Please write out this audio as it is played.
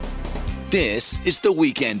This is The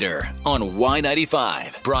Weekender on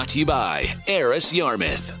Y95, brought to you by Eris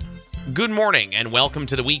Yarmouth. Good morning and welcome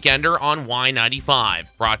to The Weekender on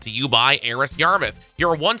Y95, brought to you by Eris Yarmouth,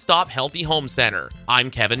 your one-stop healthy home center. I'm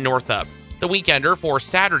Kevin Northup. The Weekender for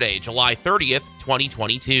Saturday, July 30th,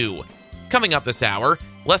 2022. Coming up this hour,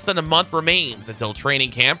 less than a month remains until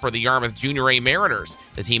training camp for the Yarmouth Junior A Mariners.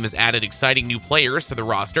 The team has added exciting new players to the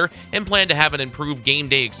roster and plan to have an improved game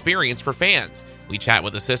day experience for fans. We chat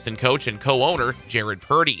with assistant coach and co-owner Jared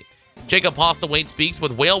Purdy. Jacob Postlewaite speaks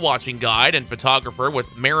with whale watching guide and photographer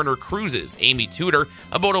with Mariner Cruises, Amy Tudor,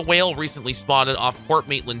 about a whale recently spotted off Port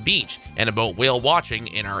Maitland Beach and about whale watching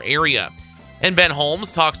in our area. And Ben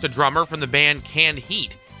Holmes talks to drummer from the band Canned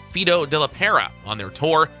Heat, Fido de la Pera, on their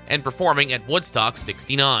tour and performing at Woodstock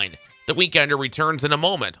 69. The Weekender returns in a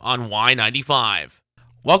moment on Y95.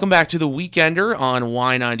 Welcome back to The Weekender on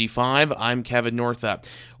Y95. I'm Kevin Northup.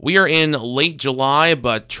 We are in late July,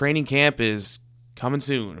 but training camp is coming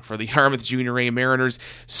soon for the Yarmouth Junior A Mariners.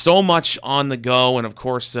 So much on the go, and of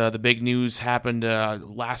course, the big news happened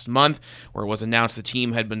last month, where it was announced the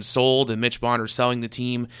team had been sold, and Mitch Bonner selling the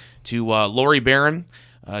team to Laurie Barron,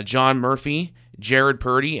 John Murphy, Jared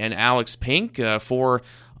Purdy, and Alex Pink for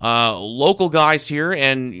local guys here,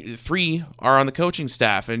 and 3 are on the coaching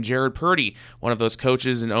staff. And Jared Purdy, one of those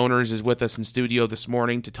coaches and owners, is with us in studio this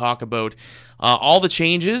morning to talk about all the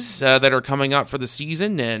changes that are coming up for the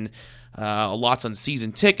season, and lots on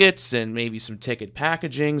season tickets and maybe some ticket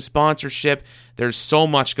packaging, sponsorship. There's so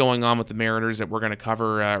much going on with the Mariners that we're going to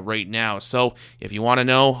cover right now. So if you want to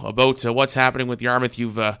know about what's happening with Yarmouth,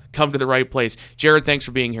 you've come to the right place. Jared, thanks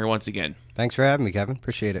for being here once again. Thanks for having me, Kevin.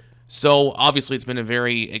 Appreciate it. So obviously it's been a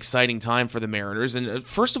very exciting time for the Mariners. And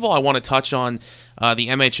first of all, I want to touch on the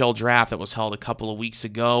MHL draft that was held a couple of weeks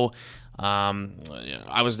ago.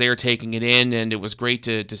 I was there taking it in, and it was great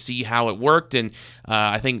to see how it worked. And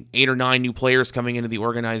I think 8 or 9 new players coming into the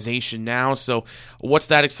organization now. So what's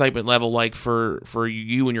that excitement level like for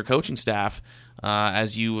you and your coaching staff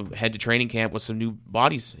as you head to training camp with some new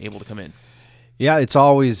bodies able to come in? Yeah, it's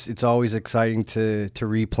always exciting to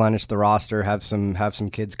replenish the roster, have some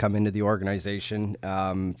kids come into the organization.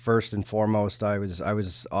 First and foremost, I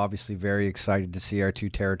was obviously very excited to see our 2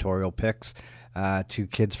 territorial picks. 2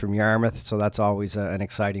 kids from Yarmouth, so that's always an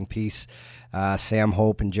exciting piece. Sam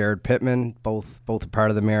Hope and Jared Pittman, both a part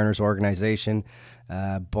of the Mariners organization.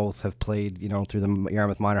 Both have played, through the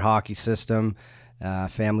Yarmouth minor hockey system.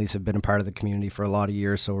 Families have been a part of the community for a lot of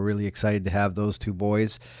years, so we're really excited to have those 2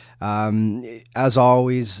 boys. As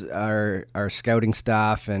always, our scouting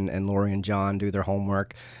staff and Lori and John do their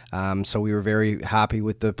homework. So we were very happy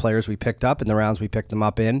with the players we picked up and the rounds we picked them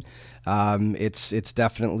up in. It's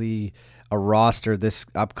definitely a roster this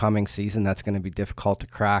upcoming season that's going to be difficult to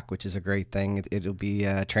crack, which is a great thing. It'll be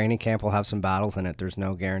training camp will have some battles in it. There's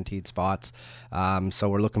no guaranteed spots. So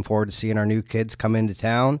we're looking forward to seeing our new kids come into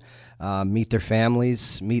town, meet their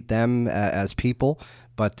families, meet them as people.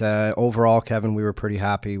 But overall, Kevin, we were pretty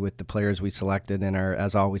happy with the players we selected, and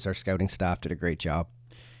as always, our scouting staff did a great job.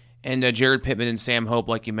 And Jared Pittman and Sam Hope,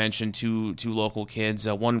 like you mentioned, two local kids,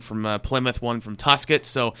 one from Plymouth, one from Tuscott.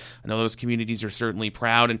 So I know those communities are certainly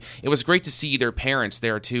proud. And it was great to see their parents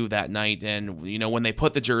there, too, that night. And, when they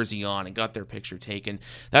put the jersey on and got their picture taken,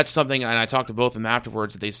 that's something, and I talked to both of them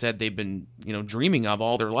afterwards, that they said they've been, dreaming of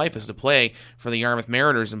all their life is to play for the Yarmouth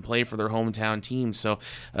Mariners and play for their hometown team. So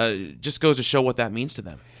just goes to show what that means to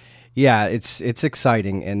them. Yeah, it's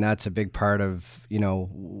exciting, and that's a big part of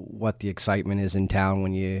what the excitement is in town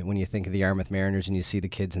when you think of the Yarmouth Mariners and you see the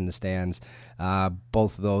kids in the stands.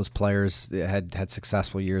 Both of those players had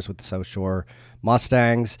successful years with the South Shore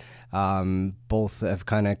Mustangs. Both have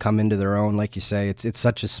kind of come into their own, like you say. It's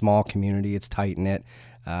such a small community. It's tight knit.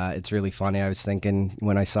 It's really funny. I was thinking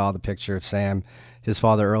when I saw the picture of Sam. His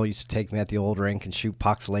father Earl used to take me at the old rink and shoot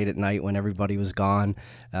pucks late at night when everybody was gone.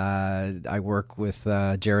 I work with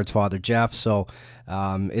Jared's father Jeff, so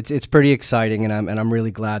it's pretty exciting, and I'm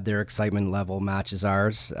really glad their excitement level matches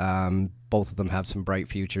ours. Both of them have some bright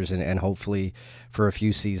futures, and hopefully for a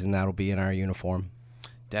few seasons that'll be in our uniform.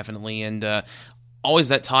 Definitely, and always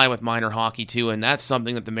that tie with minor hockey too, and that's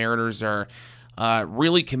something that the Mariners are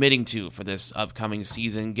really committing to for this upcoming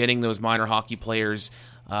season, getting those minor hockey players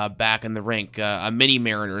back in the rink. A mini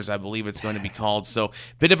Mariners, I believe it's going to be called. So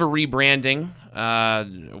bit of a rebranding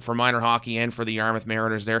for minor hockey and for the Yarmouth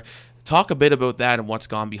Mariners there. Talk a bit about that and what's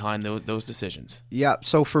gone behind those decisions. Yeah,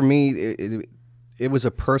 so for me, it was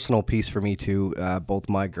a personal piece for me too. Both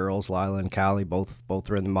my girls, Lila and Callie, both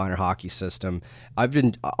are in the minor hockey system. I've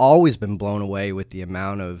always been blown away with the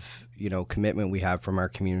amount of commitment we have from our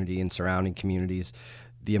community and surrounding communities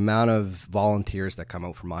the amount of volunteers that come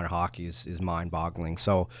out for minor hockey is mind-boggling.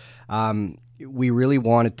 So we really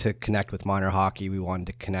wanted to connect with minor hockey. We wanted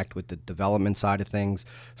to connect with the development side of things.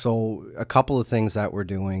 So a couple of things that we're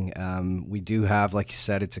doing. We do have, like you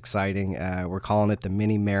said, it's exciting. We're calling it the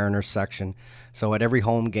Mini Mariners section. So at every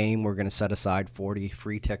home game, we're going to set aside 40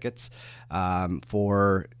 free tickets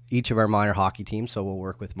for each of our minor hockey teams. So we'll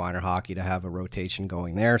work with minor hockey to have a rotation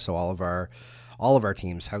going there. So all of our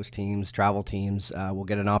teams, house teams, travel teams, will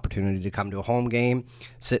get an opportunity to come to a home game,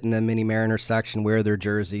 sit in the Mini Mariners section, wear their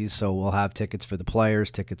jerseys. So we'll have tickets for the players,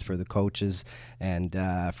 tickets for the coaches, and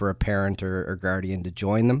for a parent or guardian to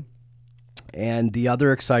join them. And the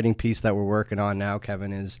other exciting piece that we're working on now,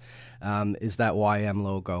 Kevin, is that YM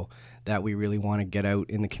logo that we really want to get out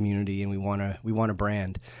in the community, and we want to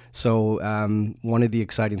brand. So one of the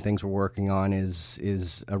exciting things we're working on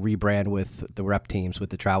is a rebrand with the rep teams, with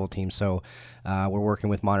the travel teams. So we're working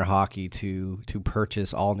with minor hockey to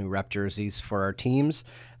purchase all new rep jerseys for our teams,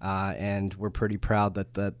 and we're pretty proud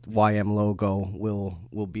that the YM logo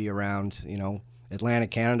will be around,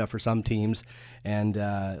 Atlantic Canada for some teams. And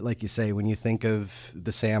like you say, when you think of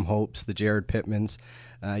the Sam Hopes, the Jared Pittmans,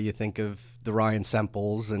 you think of the Ryan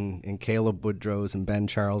Semples and Caleb Woodrows and Ben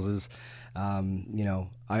Charleses.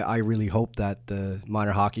 I really hope that the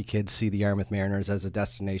minor hockey kids see the Yarmouth Mariners as a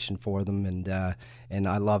destination for them, and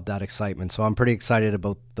I love that excitement. So I'm pretty excited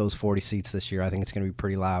about those 40 seats this year. I think it's going to be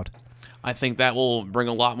pretty loud. I think that will bring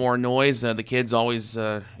a lot more noise. The kids always,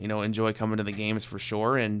 enjoy coming to the games for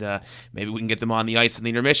sure, and maybe we can get them on the ice in the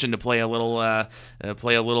intermission to play a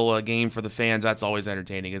little game for the fans. That's always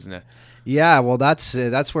entertaining, isn't it? Yeah, well, that's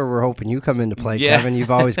where we're hoping you come into play, yeah. Kevin.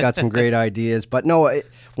 You've always got some great ideas. But no,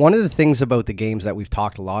 one of the things about the games that we've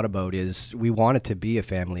talked a lot about is we want it to be a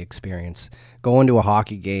family experience. Going to a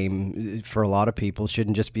hockey game, for a lot of people,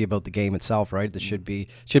 shouldn't just be about the game itself, right? This should be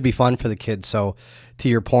fun for the kids. So to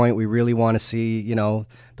your point, we really want to see,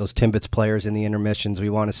 those Timbits players in the intermissions.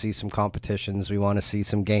 We want to see some competitions. We want to see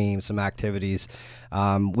some games, some activities.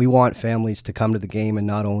 We want families to come to the game and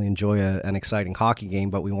not only enjoy an exciting hockey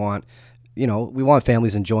game, but we want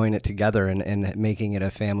families enjoying it together and making it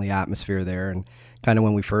a family atmosphere there. And kind of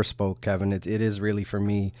when we first spoke, Kevin, it is really, for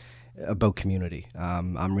me, about community.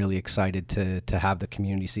 I'm really excited to have the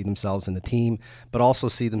community see themselves in the team, but also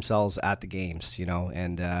see themselves at the games,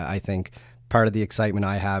 and I think part of the excitement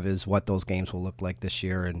I have is what those games will look like this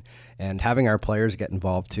year, and having our players get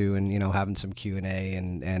involved too, and having some Q&A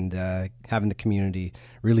and having the community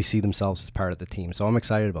really see themselves as part of the team. So I'm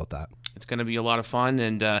excited about that. It's going to be a lot of fun,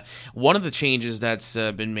 and one of the changes that's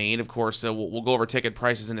been made, of course, we'll go over ticket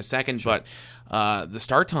prices in a second, sure. But the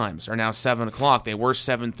start times are now 7 o'clock. They were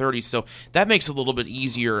 7:30, so that makes it a little bit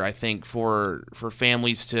easier, I think, for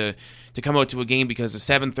families to come out to a game, because the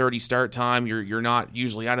 7:30 start time, you're not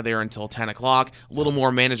usually out of there until 10 o'clock. A little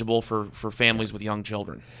more manageable for families with young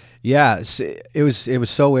children. Yeah, it was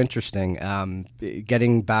so interesting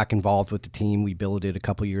getting back involved with the team. We built it a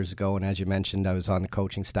couple years ago, and as you mentioned, I was on the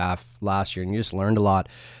coaching staff last year, and you just learned a lot.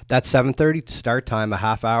 That 7:30 start time, a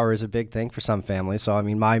half hour, is a big thing for some families. So I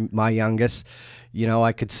mean, my youngest,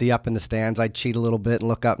 I could see up in the stands. I'd cheat a little bit and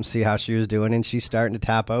look up and see how she was doing, and she's starting to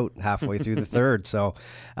tap out halfway through the third. So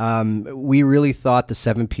we really thought the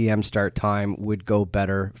 7 p.m. start time would go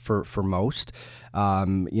better for most.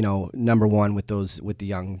 Number one, with the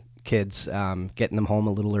young kids, getting them home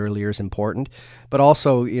a little earlier is important, but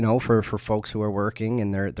also for folks who are working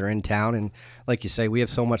and they're in town, and like you say, we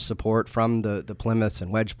have so much support from the Plymouths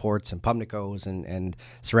and Wedgeports and Pumnicos and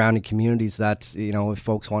surrounding communities that if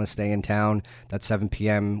folks want to stay in town, that 7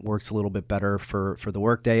 p.m. works a little bit better for the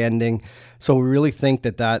workday ending. So we really think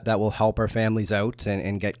that will help our families out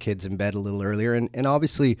and get kids in bed a little earlier, and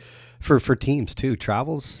obviously for teams too.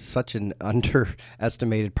 Travel's such an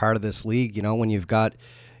underestimated part of this league, when you've got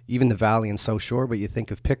even the Valley and South Shore, but you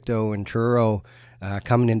think of Pictou and Truro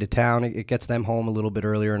coming into town, it gets them home a little bit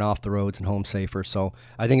earlier and off the roads and home safer. So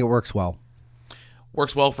I think it works well.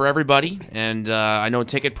 Works well for everybody, and I know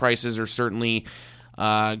ticket prices are certainly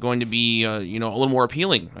going to be a little more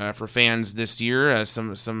appealing for fans this year.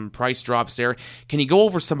 Some price drops there. Can you go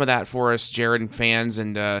over some of that for us, Jared, and fans,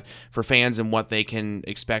 and for fans, and what they can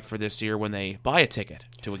expect for this year when they buy a ticket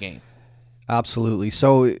to a game? Absolutely.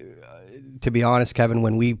 So, to be honest, Kevin,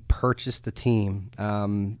 when we purchased the team,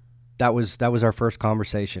 that was our first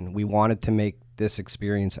conversation. We wanted to make this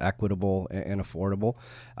experience equitable and affordable.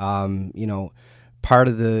 part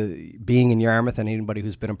of the being in Yarmouth, and anybody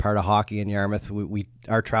who's been a part of hockey in Yarmouth,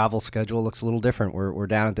 our travel schedule looks a little different. We're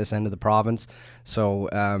down at this end of the province, so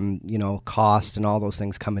cost and all those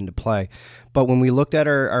things come into play. But when we looked at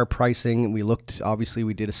our pricing, obviously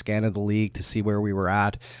we did a scan of the league to see where we were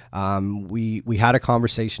at. We had a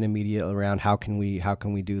conversation immediately around how can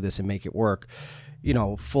we do this and make it work.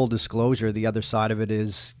 Full disclosure, the other side of it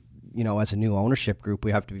is, as a new ownership group,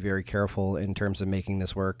 we have to be very careful in terms of making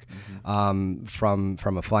this work. From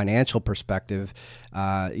a financial perspective,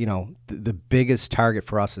 the biggest target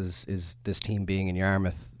for us is this team being in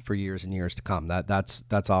Yarmouth for years and years to come.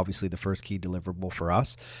 That's obviously the first key deliverable for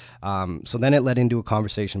us. So then it led into a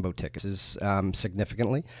conversation about tickets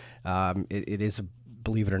significantly. It is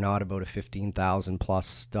believe it or not, about a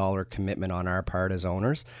 $15,000+ commitment on our part as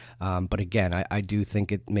owners. But again, I do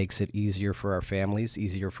think it makes it easier for our families,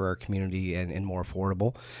 easier for our community, and more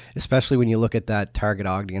affordable, especially when you look at that target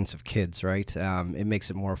audience of kids, right? It makes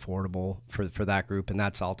it more affordable for that group, and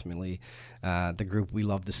that's ultimately the group we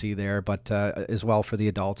love to see there. But as well for the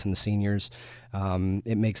adults and the seniors,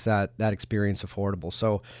 it makes that experience affordable.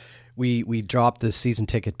 So we dropped the season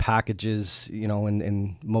ticket packages,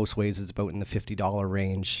 in most ways it's about in the $50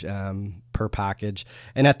 range per package.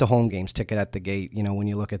 And at the home games, ticket at the gate, when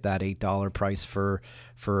you look at that $8 price for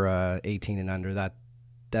 18 and under,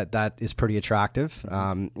 that is pretty attractive,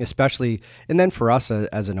 especially, and then for us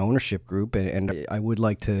as an ownership group, and I would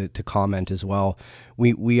like to comment as well,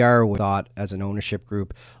 we are thought as an ownership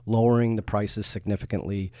group, lowering the prices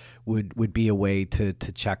significantly would be a way to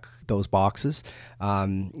check those boxes.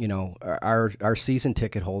 Our season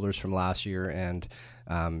ticket holders from last year and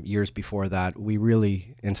years before that, we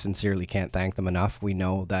really and sincerely can't thank them enough. We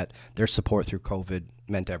know that their support through COVID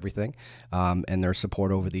meant everything, and their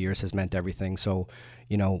support over the years has meant everything. So,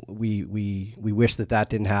 we wish that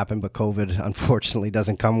didn't happen, but COVID unfortunately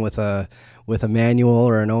doesn't come with a manual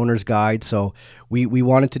or an owner's guide. So we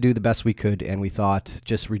wanted to do the best we could, and we thought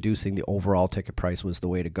just reducing the overall ticket price was the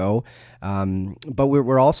way to go. But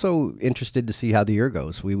we're also interested to see how the year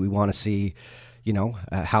goes. We want to see,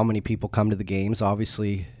 how many people come to the games.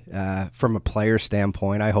 Obviously, from a player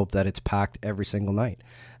standpoint, I hope that it's packed every single night.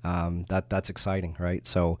 That's exciting, right?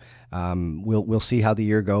 So we'll see how the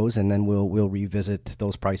year goes, and then we'll revisit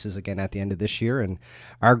those prices again at the end of this year. And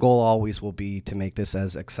our goal always will be to make this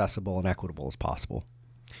as accessible and equitable as possible.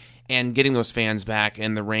 And getting those fans back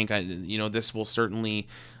in the rink, this will certainly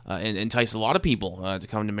entice a lot of people to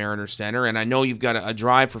come to Mariners Center. And I know you've got a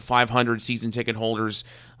drive for 500 season ticket holders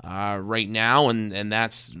right now, and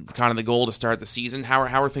that's kind of the goal to start the season. How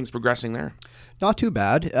are things progressing there? Not too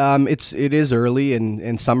bad. It is early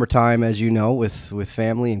in summertime, as you know, with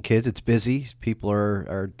family and kids. It's busy. People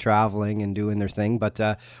are traveling and doing their thing, but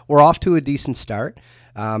we're off to a decent start.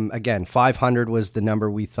 Again, 500 was the number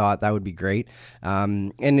we thought. That would be great.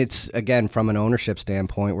 And it's, again, from an ownership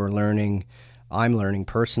standpoint, I'm learning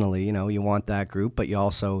personally, you want that group, but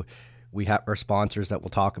we have our sponsors that we'll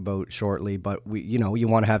talk about shortly, but you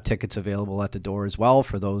want to have tickets available at the door as well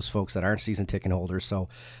for those folks that aren't season ticket holders. So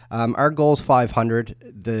our goal is 500.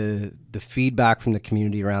 The feedback from the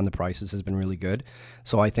community around the prices has been really good.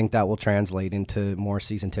 So I think that will translate into more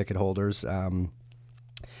season ticket holders.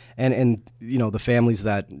 And the families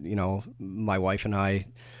that, my wife and I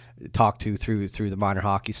talked to through the minor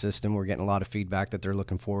hockey system, we're getting a lot of feedback that they're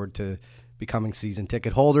looking forward to becoming season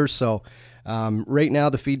ticket holders. So right now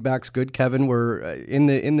the feedback's good, Kevin. We're in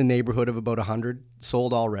the neighborhood of about 100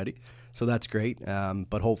 sold already, so that's great.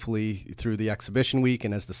 But hopefully through the exhibition week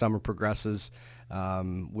and as the summer progresses,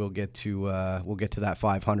 we'll get to that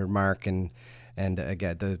 500 mark. And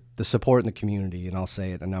again, the support in the community, and I'll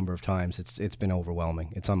say it a number of times, it's been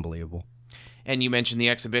overwhelming. It's unbelievable. And you mentioned the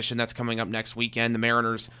exhibition that's coming up next weekend. The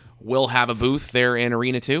Mariners will have a booth there in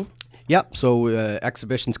Arena 2? Yep. So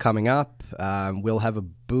exhibition's coming up. We'll have a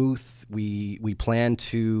booth. We plan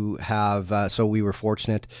to have, so we were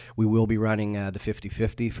fortunate, we will be running the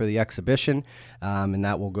 50-50 for the exhibition, and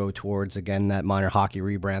that will go towards, again, that minor hockey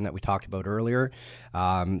rebrand that we talked about earlier.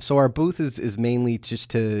 So our booth is mainly just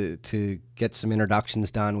to get some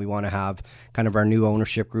introductions done. We want to have kind of our new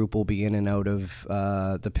ownership group will be in and out of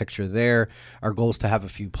the picture there. Our goal is to have a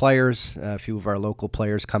few players, a few of our local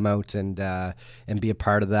players come out and be a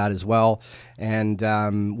part of that as well. And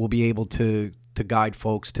we'll be able to guide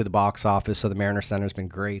folks to the box office. So the Mariner Center has been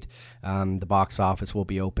great. The box office will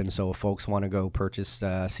be open, so if folks want to go purchase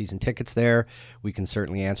season tickets there, we can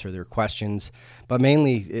certainly answer their questions. But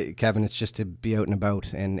mainly, Kevin, it's just to be out and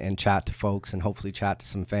about and chat to folks and hopefully chat to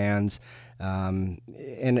some fans. And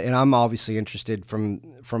I'm obviously interested from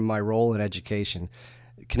my role in education.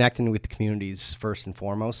 connecting with the communities first and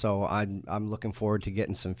foremost. So I'm looking forward to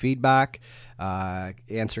getting some feedback,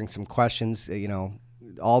 answering some questions.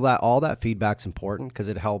 All that feedback's important because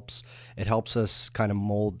it helps us kind of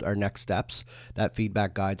mold our next steps. That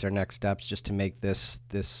feedback guides our next steps just to make this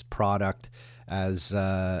product as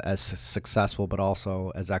successful but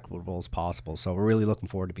also as equitable as possible. So we're really looking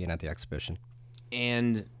forward to being at the exhibition.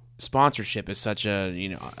 And sponsorship is such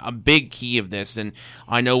a big key of this, and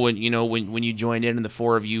I know when you joined in and the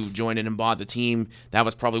four of you joined in and bought the team, that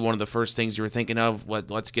was probably one of the first things you were thinking of.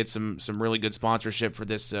 Let's get some really good sponsorship for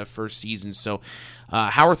this first season. So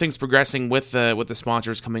how are things progressing with the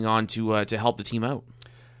sponsors coming on to help the team out?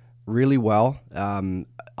 Really well.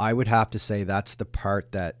 I would have to say that's the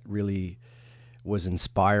part that really was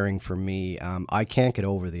inspiring for me. I can't get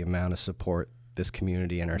over the amount of support this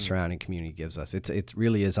community and our surrounding community gives us. It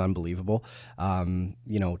really is unbelievable.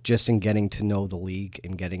 Just in getting to know the league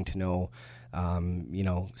and getting to know,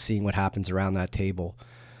 seeing what happens around that table.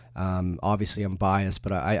 Obviously, I'm biased,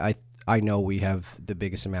 but I know we have the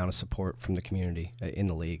biggest amount of support from the community in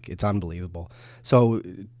the league. It's unbelievable. So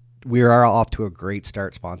we are off to a great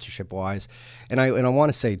start sponsorship wise, and I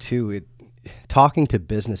want to say too, talking to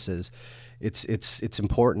businesses. It's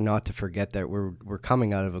important not to forget that we're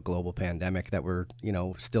coming out of a global pandemic that we're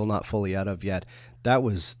still not fully out of yet. That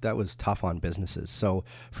was tough on businesses. So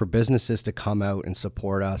for businesses to come out and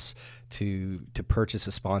support us, to purchase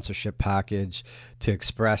a sponsorship package, to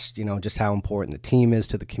express just how important the team is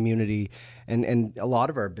to the community, and a lot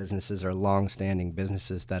of our businesses are long-standing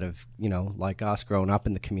businesses that have like us grown up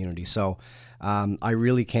in the community. So I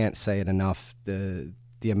really can't say it enough.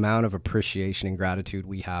 The amount of appreciation and gratitude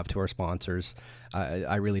we have to our sponsors,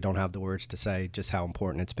 I really don't have the words to say just how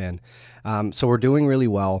important it's been. So we're doing really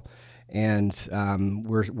well, and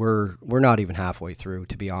we're not even halfway through,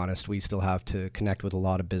 to be honest. We still have to connect with a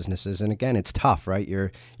lot of businesses, and again, it's tough, right?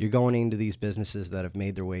 You're going into these businesses that have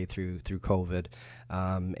made their way through COVID,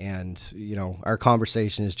 and our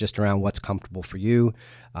conversation is just around what's comfortable for you,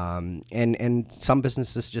 and some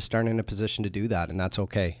businesses just aren't in a position to do that, and that's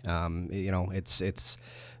okay. It's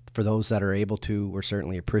for those that are able to, we're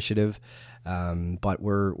certainly appreciative, but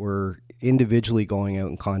we're individually going out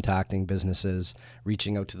and contacting businesses,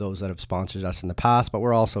 reaching out to those that have sponsored us in the past, but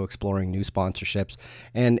we're also exploring new sponsorships.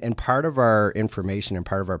 And part of our information and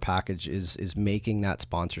part of our package is making that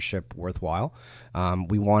sponsorship worthwhile.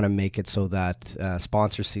 We want to make it so that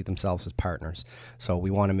sponsors see themselves as partners. So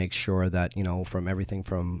we want to make sure that, from everything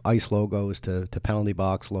from ice logos to penalty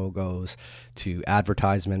box logos to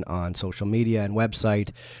advertisement on social media and website,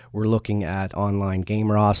 we're looking at online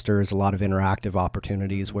game rosters, a lot of interactive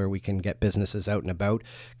opportunities where we can get businesses out and about,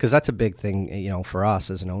 because that's a big thing, for us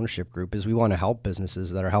as an ownership group, is we want to help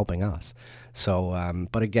businesses that are helping us. So,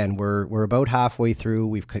 but again, we're about halfway through.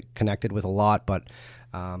 We've connected with a lot, but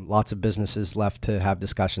lots of businesses left to have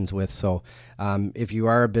discussions with. So if you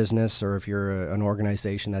are a business or if you're an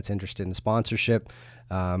organization that's interested in sponsorship,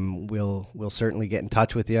 we'll certainly get in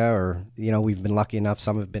touch with you, or we've been lucky enough,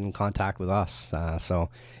 some have been in contact with us, so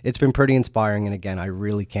it's been pretty inspiring. And again, I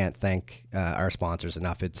really can't thank our sponsors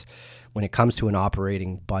enough. It's when it comes to an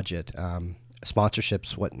operating budget,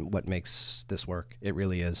 sponsorship's what makes this work. It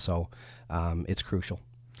really is. So it's crucial.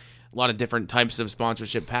 A lot of different types of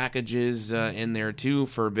sponsorship packages in there too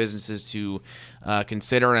for businesses to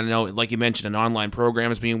consider. And I know, like you mentioned, an online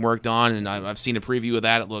program is being worked on, and I've seen a preview of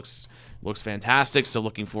that. It looks fantastic. So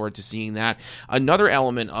looking forward to seeing that. Another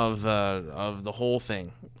element of the whole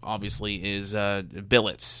thing, obviously, is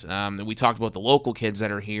billets. We talked about the local kids that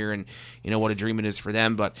are here, and what a dream it is for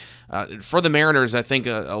them. But for the Mariners, I think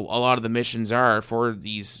a lot of the missions are for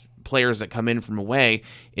these players that come in from away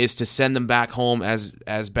is to send them back home as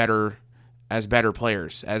better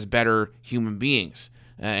players, as better human beings,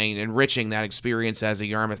 and enriching that experience as a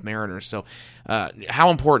Yarmouth Mariner. So how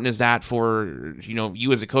important is that for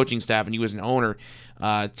you as a coaching staff and you as an owner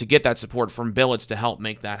to get that support from billets to help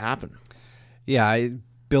make that happen? Yeah,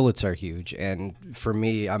 billets are huge, and for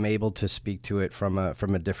me, I'm able to speak to it from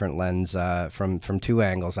a different lens, from two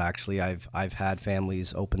angles. Actually, I've had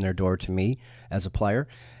families open their door to me as a player.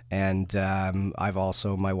 And I've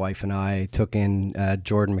also, my wife and I took in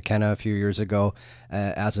Jordan McKenna a few years ago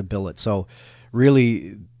as a billet. So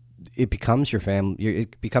really, it becomes your family.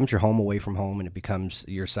 It becomes your home away from home, and it becomes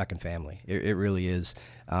your second family. It really is.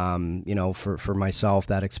 For myself,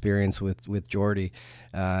 that experience with Jordy,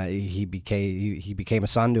 he became a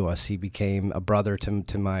son to us. He became a brother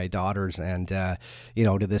to my daughters, and to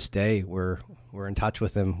this day we're in touch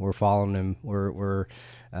with him. We're following him. We're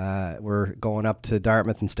going up to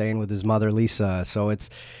Dartmouth and staying with his mother, Lisa. So it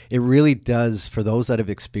really does, for those that have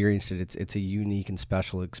experienced it, it's a unique and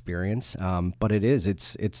special experience. But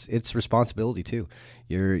it's responsibility too.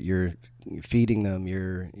 You're feeding them.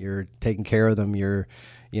 You're taking care of them. You're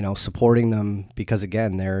supporting them, because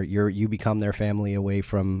again, you become their family away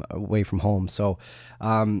from home. So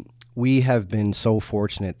we have been so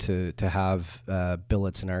fortunate to have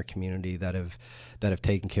billets in our community that have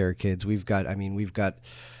taken care of kids. We've got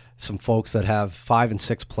some folks that have 5 and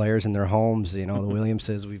 6 players in their homes. The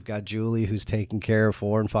Williamses. We've got Julie, who's taking care of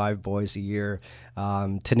 4 and 5 boys a year,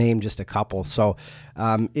 to name just a couple. So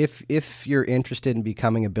if you're interested in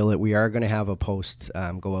becoming a billet, we are going to have a post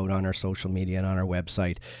go out on our social media and on our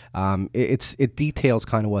website. It details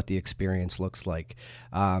kind of what the experience looks like.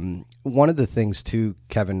 One of the things too,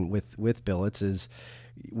 Kevin, with billets is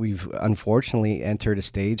we've unfortunately entered a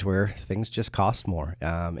stage where things just cost more.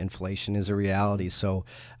 Inflation is a reality. So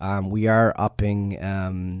we are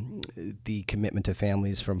upping the commitment to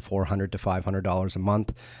families from $400 to $500 a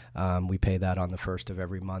month. We pay that on the first of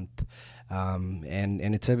every month.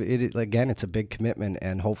 And it's a big commitment,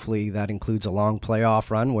 and hopefully that includes a long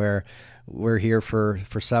playoff run where we're here for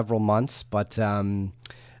several months. But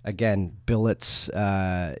again, billets,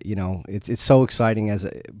 it's so exciting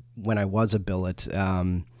when I was a billet,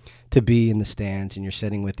 to be in the stands and you're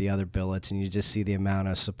sitting with the other billets and you just see the amount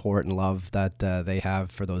of support and love that they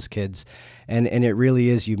have for those kids. And it really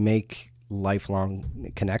is, you make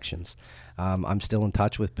lifelong connections. I'm still in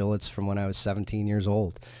touch with billets from when I was 17 years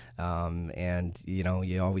old. And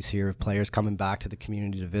you always hear of players coming back to the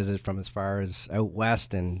community to visit from as far as out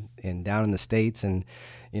west and down in the States. And,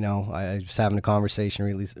 I was having a conversation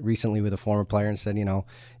recently with a former player and said,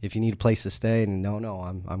 if you need a place to stay, and no,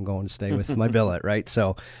 I'm going to stay with my billet, right?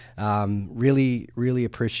 So really, really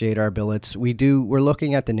appreciate our billets. We're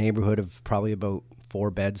looking at the neighborhood of probably about 4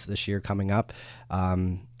 beds this year coming up.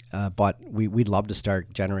 But we'd love to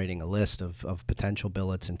start generating a list of potential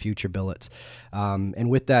billets and future billets. And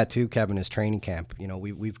with that too, Kevin, is training camp.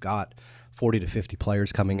 We've got 40 to 50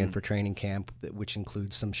 players coming in for training camp, which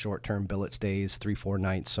includes some short-term billet stays, 3-4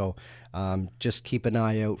 nights. So just keep an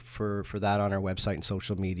eye out for that on our website and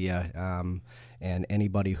social media. And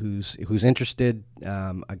anybody who's interested,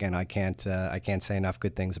 again, I can't say enough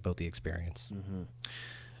good things about the experience. Mm-hmm.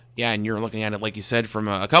 Yeah, and you're looking at it, like you said, from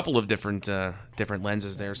a couple of different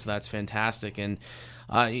lenses there, so that's fantastic. And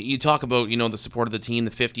you talk about, the support of the team,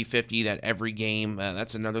 the 50-50, that every game,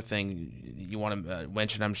 that's another thing you want to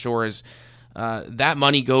mention, I'm sure, is that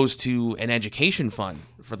money goes to an education fund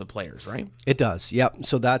for the players, right? It does, yep.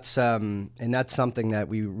 So that's and that's something that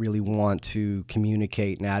we really want to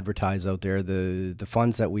communicate and advertise out there. The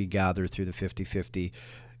funds that we gather through the 50-50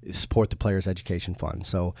 support the Players Education Fund.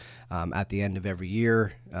 So at the end of every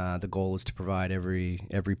year, the goal is to provide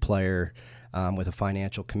every player with a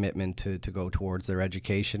financial commitment to go towards their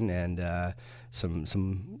education and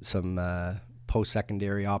some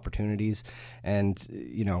post-secondary opportunities. And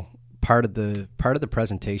part of the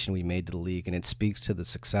presentation we made to the league, and it speaks to the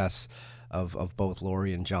success of both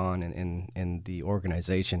Lori and John and the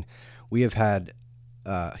organization. We have had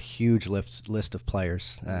a huge list of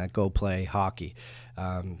players go play hockey.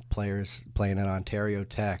 Players playing at Ontario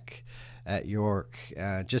Tech, at York,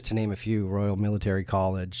 just to name a few, Royal Military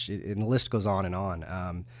College, and the list goes on and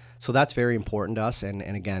on. So that's very important to us, and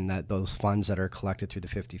again, that those funds that are collected through the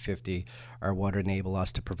 50-50 are what enable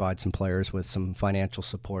us to provide some players with some financial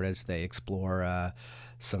support as they explore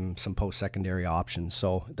some post-secondary options.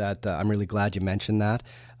 So that I'm really glad you mentioned that,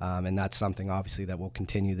 and that's something obviously that will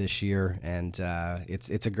continue this year. And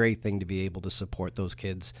it's a great thing to be able to support those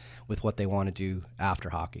kids with what they want to do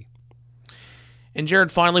after hockey. And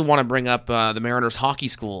Jared, finally want to bring up the Mariners Hockey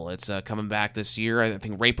School. It's coming back this year, I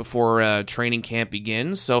think right before training camp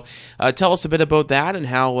begins. So tell us a bit about that and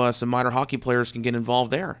how some minor hockey players can get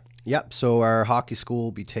involved there. Yep, so our hockey school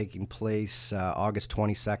will be taking place August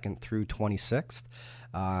 22nd through 26th.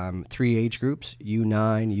 3 age groups,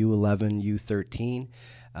 U9, U11, U13.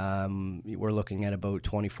 We're looking at about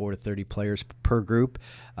 24 to 30 players per group.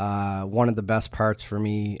 One of the best parts for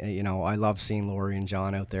me, I love seeing Lori and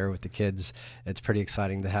John out there with the kids. It's pretty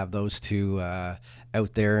exciting to have those two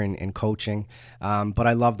out there and coaching. But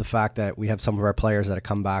I love the fact that we have some of our players that have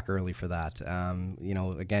come back early for that.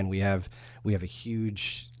 Again, we have a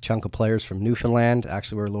huge chunk of players from Newfoundland,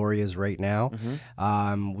 actually where Lori is right now.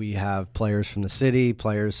 Mm-hmm. We have players from the city,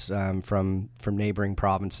 players from neighboring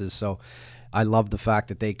provinces. So I love the fact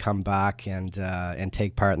that they come back and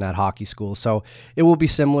take part in that hockey school. So it will be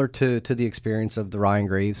similar to the experience of the Ryan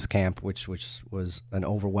Graves camp, which was an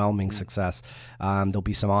overwhelming success. There'll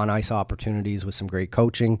be some on-ice opportunities with some great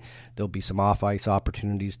coaching. There'll be some off-ice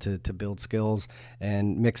opportunities to build skills,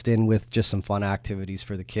 and mixed in with just some fun activities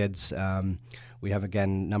for the kids. We have, again,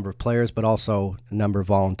 a number of players, but also a number of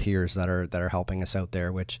volunteers that are helping us out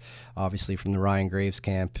there, which obviously from the Ryan Graves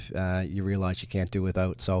camp, you realize you can't do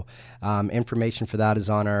without. So information for that is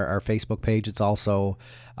on our Facebook page. It's also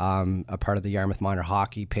a part of the Yarmouth Minor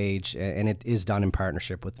Hockey page, and it is done in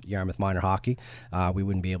partnership with Yarmouth Minor Hockey. We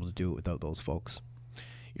wouldn't be able to do it without those folks.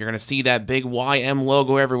 You're going to see that big YM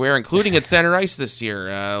logo everywhere, including at center ice this year.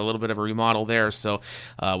 A little bit of a remodel there, so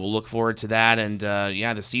we'll look forward to that. And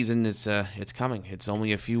the season is it's coming. It's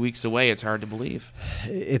only a few weeks away. It's hard to believe.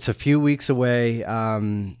 It's a few weeks away,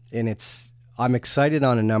 and I'm excited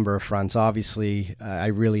on a number of fronts. Obviously, I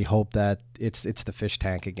really hope that it's the fish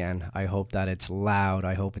tank again. I hope that it's loud.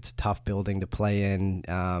 I hope it's a tough building to play in.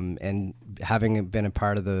 And having been a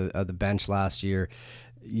part of the bench last year,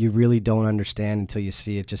 you really don't understand until you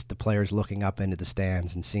see it, just the players looking up into the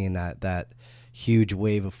stands and seeing that huge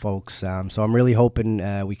wave of folks. So I'm really hoping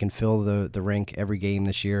we can fill the rink every game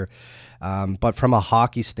this year. But from a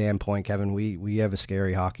hockey standpoint, Kevin, we have a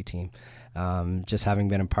scary hockey team. Just having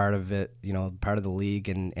been a part of it, part of the league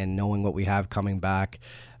and knowing what we have coming back,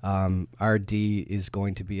 our D is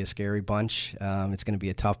going to be a scary bunch. It's going to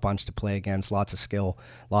be a tough bunch to play against, lots of skill,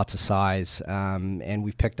 lots of size. And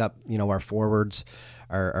we've picked up, our forwards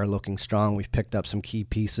are looking strong. We've picked up some key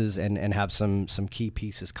pieces and have some key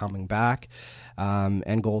pieces coming back.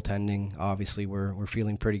 And goaltending, obviously, we're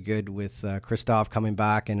feeling pretty good with Christoph coming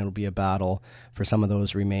back, and it'll be a battle for some of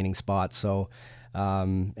those remaining spots. So,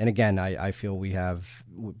 and again, I feel we have,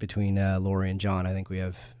 between Lori and John, I think we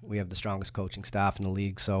have the strongest coaching staff in the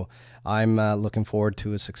league. So I'm looking forward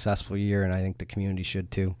to a successful year, and I think the community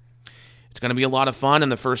should too. It's going to be a lot of fun in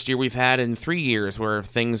the first year we've had in 3 years where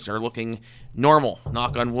things are looking normal.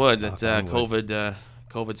 Knock on wood that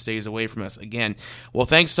COVID stays away from us again. Well,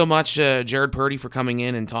 thanks so much, Jared Purdy, for coming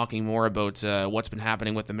in and talking more about what's been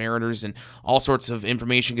happening with the Mariners, and all sorts of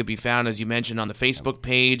information could be found, as you mentioned, on the Facebook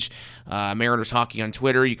page, Mariners Hockey on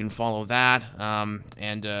Twitter. You can follow that.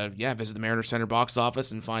 Visit the Mariners Center box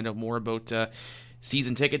office and find out more about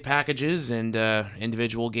season ticket packages and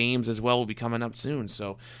individual games as well will be coming up soon.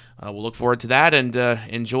 So we'll look forward to that, and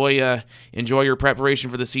enjoy your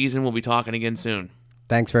preparation for the season. We'll be talking again soon.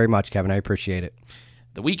 Thanks very much, Kevin. I appreciate it.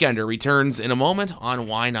 The Weekender returns in a moment on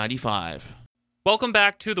Y95. Welcome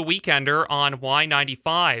back to The Weekender on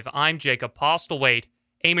Y95. I'm Jacob Postlewaite.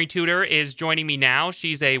 Amy Tudor is joining me now.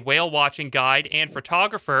 She's a whale-watching guide and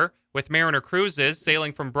photographer with Mariner Cruises,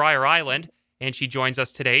 sailing from Briar Island, and she joins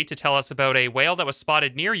us today to tell us about a whale that was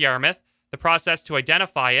spotted near Yarmouth, the process to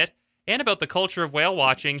identify it, and about the culture of whale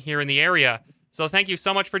watching here in the area. So thank you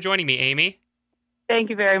so much for joining me, Amy. Thank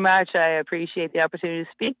you very much. I appreciate the opportunity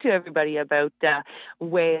to speak to everybody about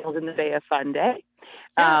whales in the Bay of Fundy.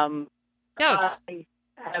 Yes. I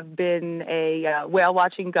have been a whale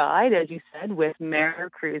watching guide, as you said, with Mariner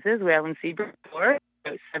Cruises, Whale and Seabird for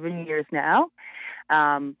about 7 years now.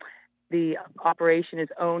 The operation is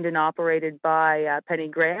owned and operated by Penny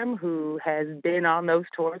Graham, who has been on those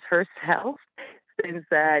tours herself since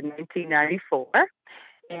 1994.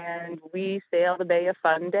 And we sail the Bay of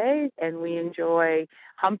Fundy, and we enjoy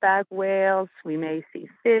humpback whales. We may see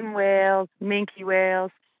fin whales, minke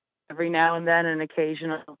whales, every now and then an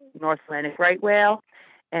occasional North Atlantic right whale,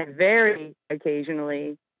 and very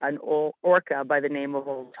occasionally an orca by the name of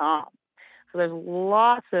Old Tom. So there's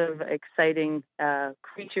lots of exciting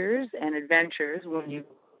creatures and adventures when you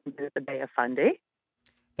visit the Bay of Fundy.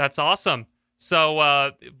 That's awesome. So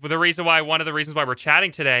one of the reasons why we're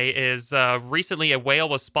chatting today is recently a whale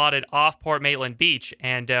was spotted off Port Maitland Beach,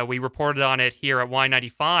 and we reported on it here at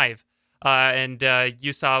Y95. And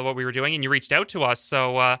you saw what we were doing, and you reached out to us.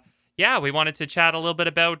 So, we wanted to chat a little bit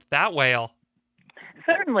about that whale.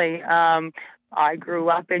 Certainly. I grew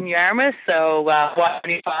up in Yarmouth, so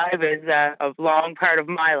Y95 is a long part of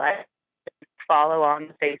my life. Follow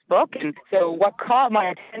on Facebook. And so what caught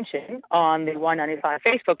my attention on the Y95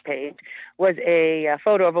 Facebook page was a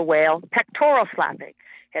photo of a whale pectoral flapping.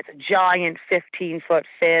 It's a giant 15-foot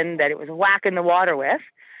fin that it was whacking the water with.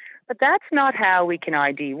 But that's not how we can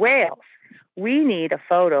ID whales. We need a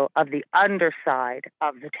photo of the underside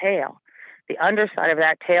of the tail. The underside of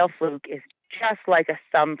that tail fluke is just like a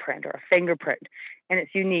thumbprint or a fingerprint, and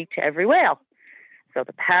it's unique to every whale. So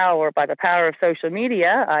by the power of social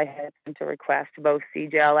media, I had sent a request to both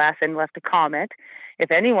CJLS and left a comment.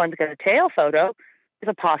 If anyone's got a tail photo,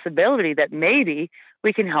 there's a possibility that maybe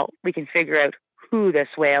we can help. We can figure out who this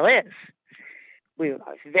whale is. I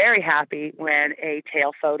was very happy when a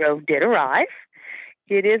tail photo did arrive.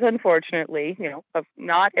 It is unfortunately,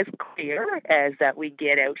 not as clear as that we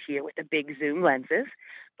get out here with the big zoom lenses,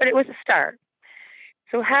 but it was a start.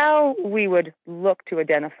 So how we would look to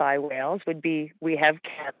identify whales would be, we have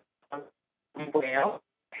catalogs whale.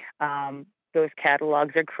 Those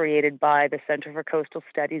catalogs are created by the Center for Coastal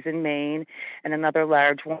Studies in Maine and another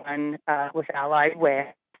large one with Allied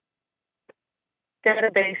Whale.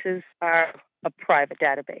 Databases are a private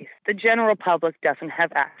database. The general public doesn't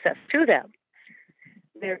have access to them.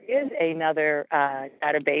 There is another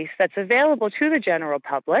database that's available to the general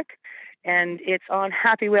public, and it's on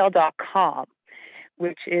happywhale.com,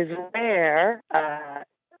 which is where a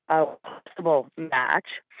possible match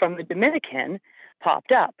from the Dominican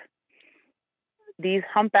popped up. These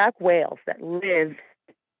humpback whales that live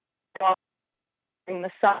in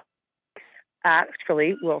the south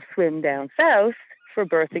actually will swim down south for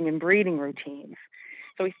birthing and breeding routines.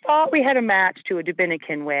 So we thought we had a match to a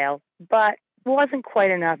Dominican whale, but wasn't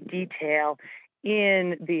quite enough detail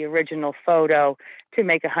in the original photo to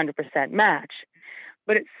make a 100% match.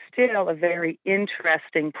 But it's still a very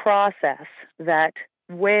interesting process that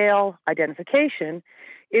whale identification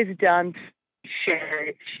is done to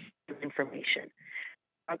share information.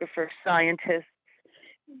 Photographers, scientists,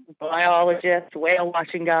 biologists, whale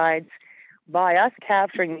watching guides, by us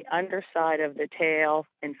capturing the underside of the tail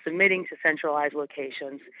and submitting to centralized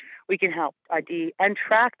locations, we can help ID and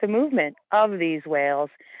track the movement of these whales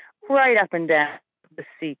right up and down the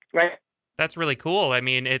sea. Right. That's really cool. I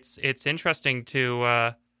mean, it's interesting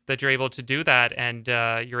to that you're able to do that, and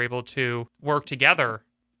you're able to work together.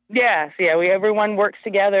 Yes, yeah. Everyone works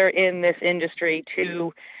together in this industry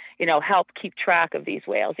to, help keep track of these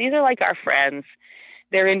whales. These are like our friends.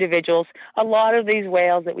 They're individuals. A lot of these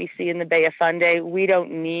whales that we see in the Bay of Fundy, we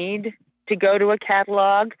don't need to go to a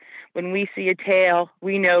catalog. When we see a tail,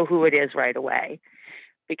 we know who it is right away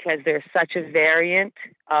because there's such a variant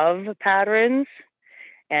of patterns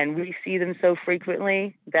and we see them so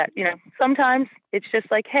frequently that, sometimes it's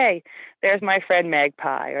just like, hey, there's my friend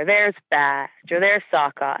Magpie, or there's Badge, or there's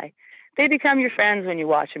Sockeye. They become your friends when you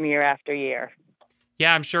watch them year after year.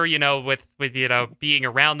 Yeah, I'm sure, with being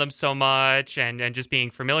around them so much and just being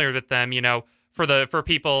familiar with them, for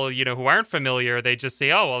people, who aren't familiar, they just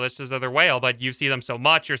say, oh, well, that's just another whale. But you see them so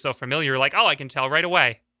much, you're so familiar, like, oh, I can tell right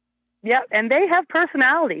away. Yep, and they have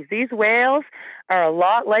personalities. These whales are a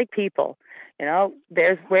lot like people.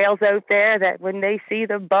 There's whales out there that when they see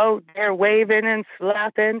the boat, they're waving and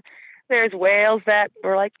slapping. There's whales that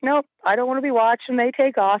are like, nope, I don't want to be watched, and they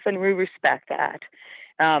take off, and we respect that.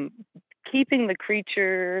 Keeping the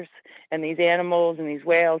creatures and these animals and these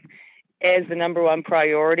whales as the number one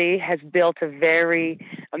priority has built a very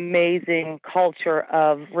amazing culture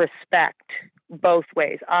of respect both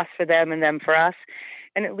ways, us for them and them for us.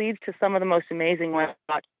 And it leads to some of the most amazing ones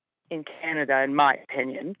in Canada, in my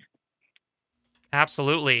opinion.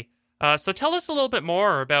 Absolutely. So tell us a little bit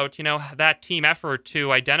more about, that team effort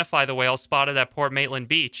to identify the whales spotted at Port Maitland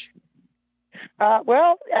Beach.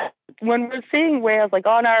 When we're seeing whales, like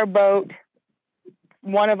on our boat,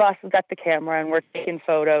 one of us has got the camera and we're taking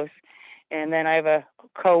photos. And then I have a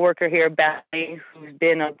coworker here, Bethany, who's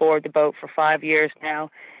been aboard the boat for 5 years now.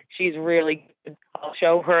 She's really good. I'll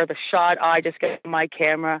show her the shot I just got on my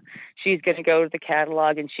camera. She's going to go to the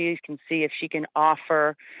catalog and she can see if she can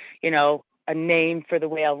offer, a name for the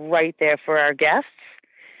whale right there for our guests.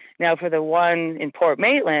 Now, for the one in Port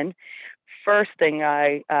Maitland, first thing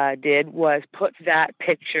I did was put that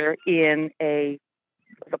picture in a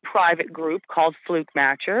private group called Fluke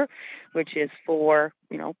Matcher, which is for,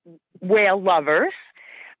 whale lovers,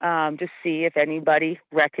 to see if anybody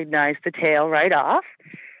recognized the tail right off.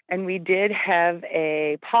 And we did have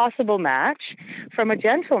a possible match from a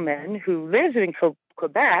gentleman who lives in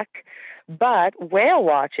Quebec, but whale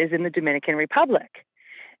watches in the Dominican Republic.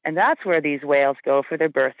 And that's where these whales go for their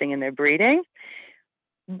birthing and their breeding.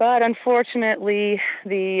 But unfortunately,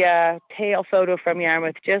 the tail photo from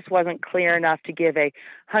Yarmouth just wasn't clear enough to give a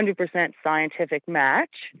 100% scientific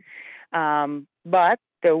match. But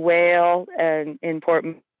the whale in Port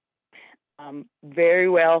very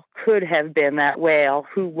well could have been that whale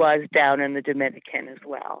who was down in the Dominican as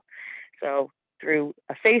well. So through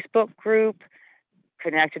a Facebook group,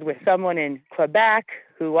 connected with someone in Quebec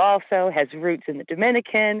who also has roots in the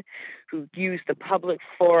Dominican, who used the public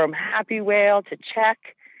forum Happy Whale to check.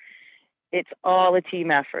 It's all a team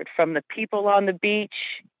effort. From the people on the beach,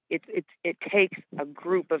 it takes a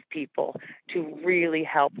group of people to really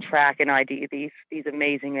help track and ID these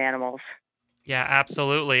amazing animals. Yeah,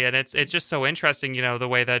 absolutely. And it's just so interesting, the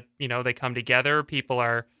way that, they come together. People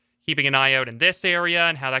are keeping an eye out in this area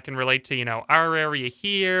and how that can relate to, our area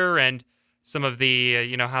here and some of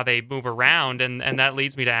the, how they move around. And that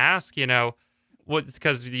leads me to ask, what,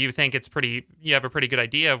 because you think you have a pretty good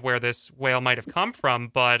idea of where this whale might have come from.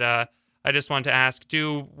 But I just wanted to ask,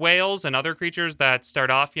 do whales and other creatures that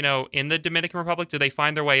start off, in the Dominican Republic, do they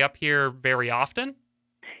find their way up here very often?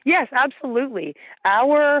 Yes, absolutely.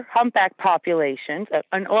 Our humpback populations,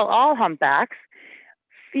 and well, all humpbacks,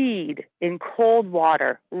 feed in cold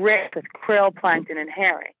water, rich with krill, plankton, and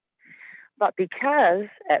herring. But because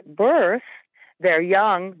at birth their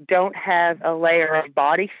young don't have a layer of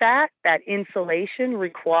body fat, that insulation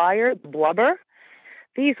required blubber,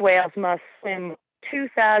 these whales must swim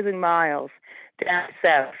 2,000 miles down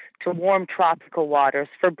south to warm tropical waters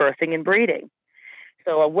for birthing and breeding.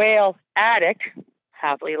 So a whale addict,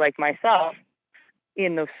 happily like myself,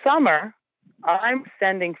 in the summer, I'm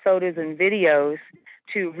sending photos and videos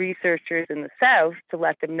to researchers in the south to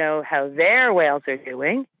let them know how their whales are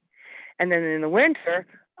doing. And then in the winter,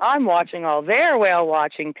 I'm watching all their whale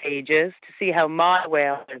watching pages to see how my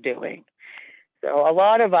whales are doing. So a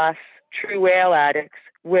lot of us true whale addicts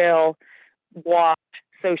will watch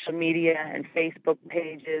social media and Facebook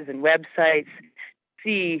pages and websites,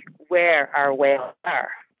 see where our whales are.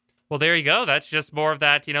 Well, there you go. That's just more of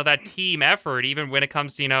that, that team effort, even when it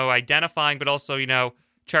comes to, identifying, but also,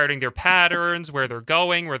 charting their patterns, where they're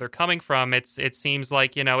going, where they're coming from. It seems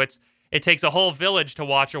like, it takes a whole village to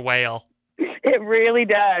watch a whale. It really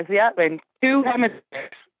does. Yep. And two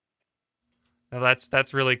hemispheres. Well,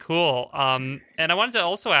 that's really cool. And I wanted to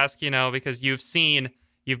also ask, because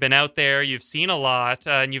you've been out there, you've seen a lot,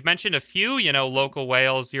 and you've mentioned a few, local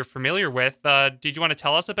whales you're familiar with. Did you want to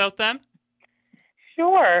tell us about them?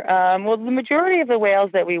 Sure. Well, the majority of the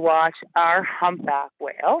whales that we watch are humpback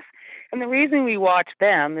whales. And the reason we watch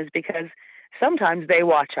them is because sometimes they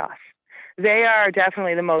watch us. They are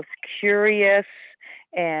definitely the most curious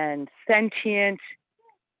and sentient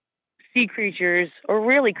sea creatures, or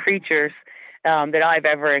really creatures, that I've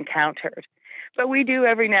ever encountered. But we do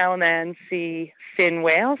every now and then see fin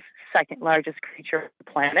whales, second largest creature on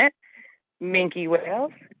the planet, minke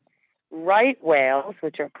whales, right whales,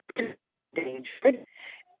 which are endangered,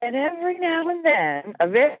 and every now and then a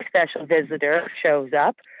very special visitor shows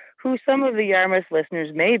up, who some of the Yarmouth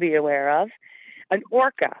listeners may be aware of, an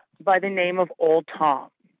orca by the name of Old Tom.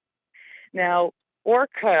 Now,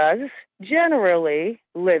 orcas generally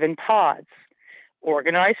live in pods,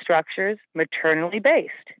 organized structures, maternally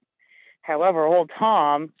based. However, Old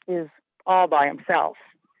Tom is all by himself.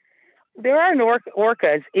 There are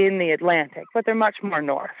orcas in the Atlantic, but they're much more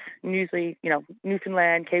north. Usually,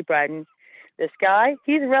 Newfoundland, Cape Breton. This guy,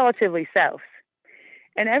 he's relatively south.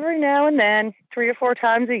 And every now and then, 3 or 4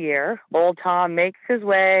 times a year, Old Tom makes his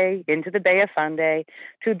way into the Bay of Fundy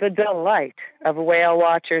to the delight of whale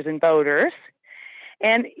watchers and boaters.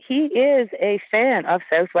 And he is a fan of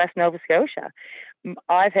Southwest Nova Scotia.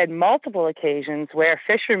 I've had multiple occasions where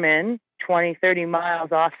fishermen 20, 30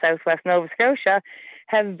 miles off Southwest Nova Scotia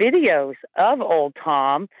have videos of Old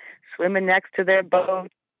Tom swimming next to their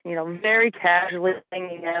boat, very casually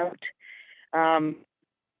hanging out.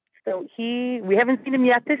 So we haven't seen him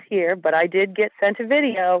yet this year, but I did get sent a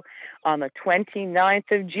video on the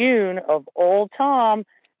 29th of June of Old Tom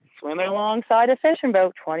swimming alongside a fishing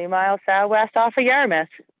boat 20 miles southwest off of Yarmouth.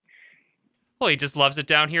 Well, he just loves it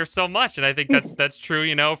down here so much, and I think that's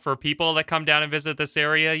true. For people that come down and visit this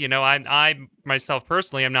area. I myself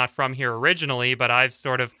personally am not from here originally, but I've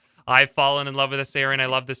fallen in love with this area, and I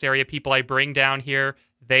love this area. People I bring down here,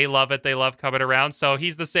 they love it. They love coming around. So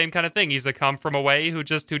he's the same kind of thing. He's a come from away who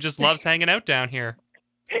just loves hanging out down here.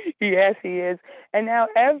 Yes, he is. And now,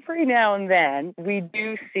 every now and then, we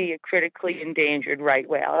do see a critically endangered right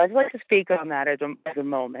whale. I'd like to speak on that as a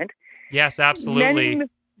moment. Yes, absolutely.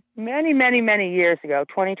 Many years ago,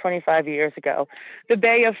 25 years ago, the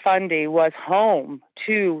Bay of Fundy was home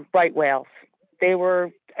to right whales. They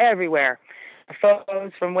were everywhere. The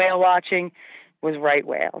photos from whale watching was right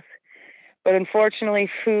whales. But unfortunately,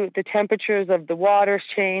 the temperatures of the waters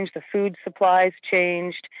changed, the food supplies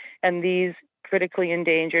changed, and these critically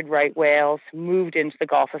endangered right whales moved into the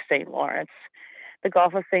Gulf of St. Lawrence. The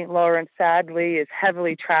Gulf of St. Lawrence, sadly, is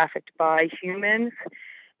heavily trafficked by humans,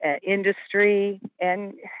 industry,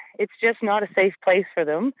 and it's just not a safe place for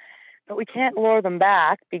them. But we can't lure them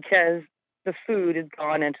back because the food has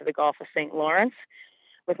gone into the Gulf of St. Lawrence.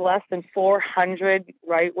 With less than 400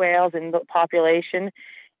 right whales in the population,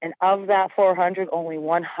 and of that 400, only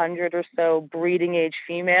 100 or so breeding age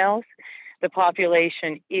females, the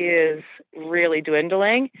population is really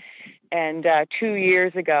dwindling. And 2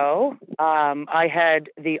 years ago, I had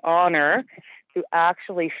the honor to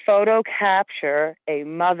actually photo capture a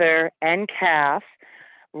mother and calf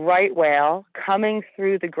right whale coming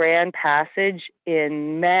through the Grand Passage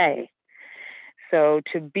in May. So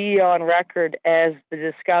to be on record as the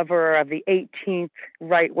discoverer of the 18th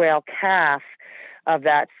right whale calf of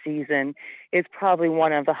that season is probably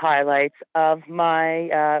one of the highlights of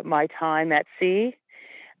my time at sea.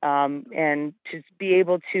 And to be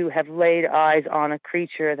able to have laid eyes on a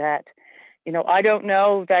creature that, I don't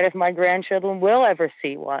know that if my grandchildren will ever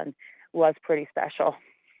see one, was pretty special.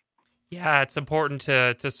 Yeah, it's important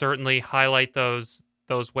to certainly highlight those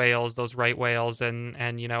whales, those right whales,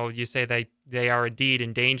 and you say they are indeed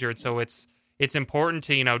endangered, so it's important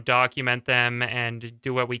to document them and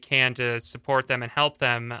do what we can to support them and help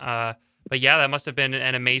them. But yeah, that must have been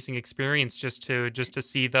an amazing experience just to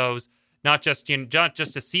see those, not just not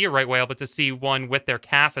just to see a right whale, but to see one with their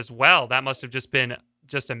calf as well. That must have just been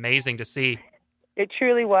just amazing to see. It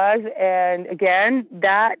truly was. And again,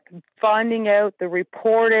 that finding out, the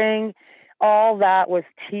reporting, all that was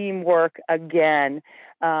teamwork again.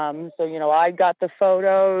 I got the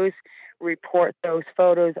photos, report those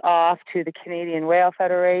photos off to the Canadian Whale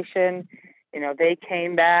Federation. They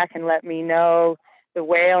came back and let me know the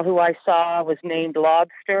whale who I saw was named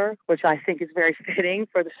Lobster, which I think is very fitting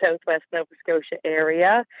for the Southwest Nova Scotia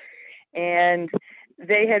area. And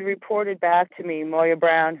they had reported back to me, Moya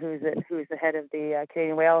Brown, who's the head of the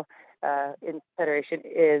Canadian Whale Federation,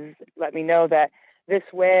 is let me know that this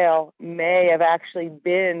whale may have actually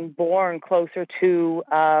been born closer to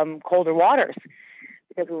colder waters,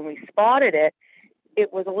 because when we spotted it,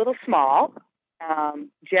 it was a little small.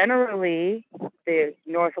 Generally, the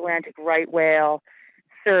North Atlantic right whale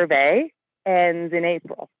survey ends in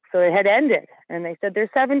April, so it had ended, and they said there's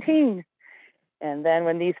 17. And then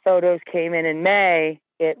when these photos came in May,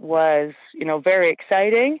 it was, very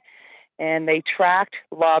exciting. And they tracked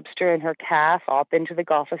Lobster and her calf up into the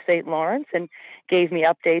Gulf of St. Lawrence and gave me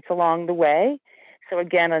updates along the way. So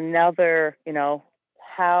again, another,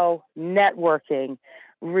 how networking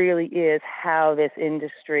really is how this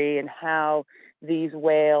industry and how these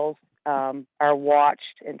whales are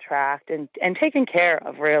watched and tracked and taken care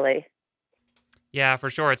of, really. Yeah, for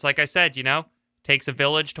sure. It's like I said, takes a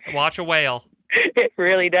village to watch a whale. It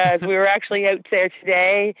really does. We were actually out there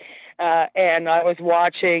today, and I was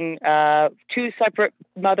watching two separate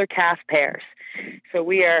mother-calf pairs. So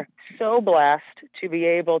we are so blessed to be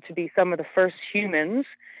able to be some of the first humans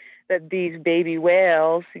that these baby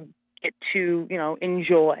whales get to,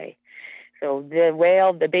 enjoy. So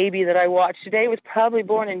the baby that I watched today was probably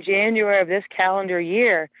born in January of this calendar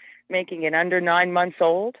year, making it under 9 months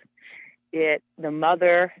old. The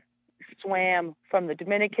mother swam from the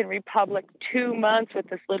Dominican Republic 2 months with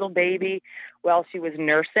this little baby while she was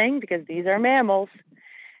nursing, because these are mammals.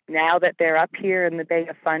 Now that they're up here in the Bay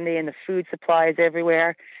of Fundy and the food supply is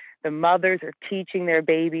everywhere, the mothers are teaching their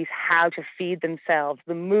babies how to feed themselves,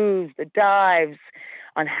 the moves, the dives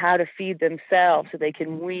on how to feed themselves so they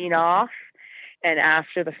can wean off. And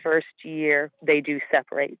after the first year, they do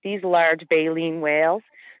separate. These large baleen whales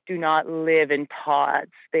do not live in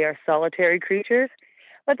pods. They are solitary creatures,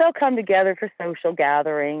 but they'll come together for social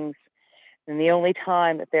gatherings. And the only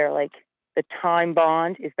time that they're like the time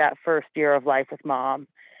bond is that first year of life with mom.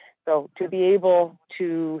 So to be able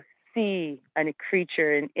to see a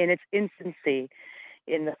creature in its infancy,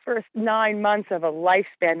 in the first 9 months of a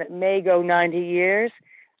lifespan that may go 90 years,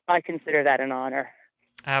 I consider that an honor.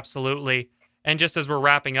 Absolutely. And just as we're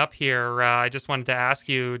wrapping up here, I just wanted to ask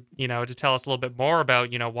you, to tell us a little bit more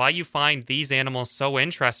about, why you find these animals so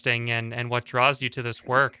interesting and what draws you to this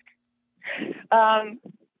work.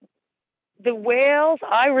 The whales,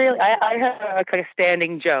 I have a kind of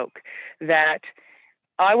standing joke that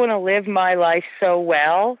I want to live my life so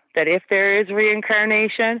well that if there is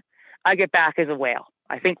reincarnation, I get back as a whale.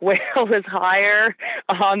 I think whale is higher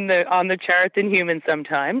on the chart than humans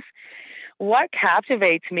sometimes. What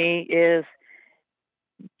captivates me is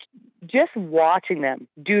just watching them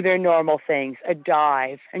do their normal things, a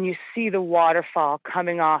dive, and you see the waterfall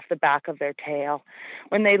coming off the back of their tail.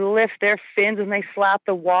 When they lift their fins and they slap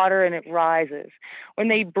the water and it rises. When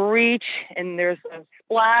they breach and there's a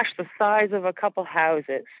splash the size of a couple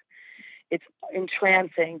houses. It's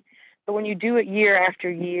entrancing. But when you do it year after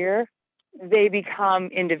year, they become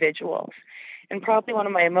individuals. And probably one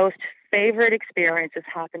of my most favorite experiences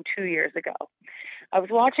happened 2 years ago. I was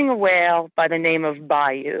watching a whale by the name of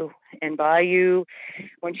Bayou. And Bayou,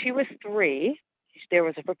 when she was 3,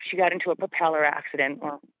 she got into a propeller accident,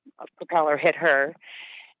 or a propeller hit her,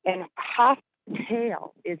 and half the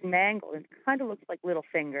tail is mangled and kind of looks like little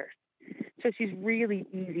fingers. So she's really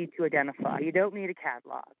easy to identify. You don't need a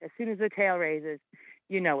catalog. As soon as the tail raises,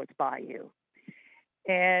 you know it's Bayou.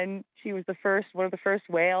 And she was one of the first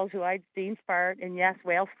whales who I'd seen fart, and yes,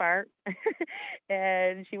 whales fart.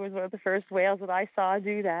 And she was one of the first whales that I saw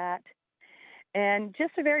do that. And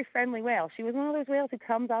just a very friendly whale. She was one of those whales who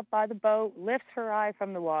comes up by the boat, lifts her eye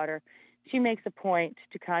from the water. She makes a point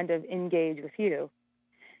to kind of engage with you.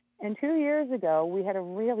 And 2 years ago, we had a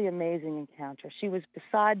really amazing encounter. She was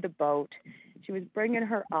beside the boat. She was bringing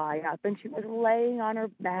her eye up, and she was laying on her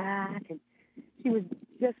back, and she was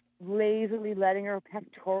just lazily letting her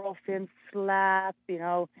pectoral fin slap,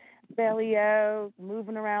 belly out,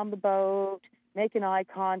 moving around the boat, making eye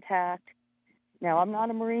contact. Now, I'm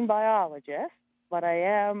not a marine biologist, but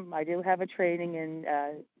I do have a training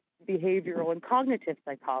in behavioral and cognitive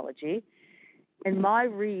psychology. And my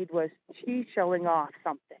read was she's showing off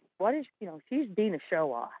something. She's being a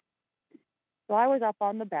show off. So I was up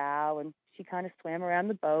on the bow, and she kind of swam around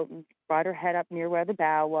the boat and brought her head up near where the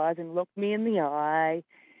bow was and looked me in the eye.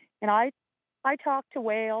 And I talk to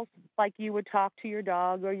whales like you would talk to your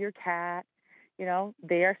dog or your cat.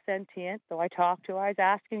 They are sentient. So I talked to her. I was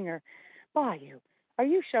asking her, Bayou, are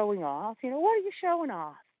you showing off? What are you showing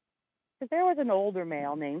off? Because there was an older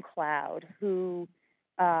male named Cloud who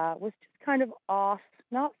was just kind of off,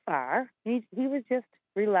 not far. He was just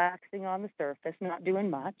relaxing on the surface, not doing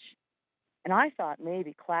much. And I thought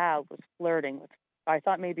maybe Cloud was I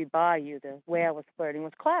thought maybe Bayou, the whale, was flirting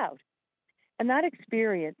with Cloud. And that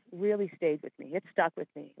experience really stayed with me. It stuck with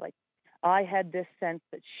me. Like, I had this sense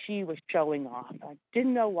that she was showing off. I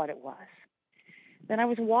didn't know what it was. Then I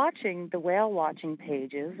was watching the whale watching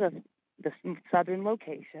pages of the southern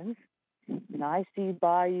locations, and I see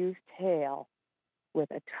Bayou's tail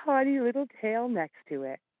with a tiny little tail next to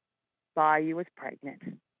it. Bayou was pregnant.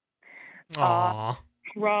 Aww. I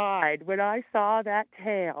cried when I saw that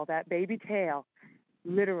tail, that baby tail,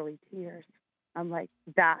 literally tears. I'm like,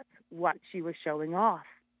 that's what she was showing off.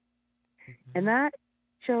 And that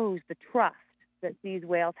shows the trust that these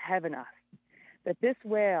whales have in us. That this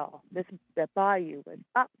whale, that Bayou, was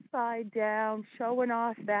upside down, showing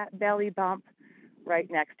off that belly bump right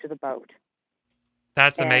next to the boat.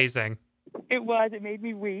 That's amazing. It was. It made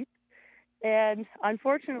me weep. And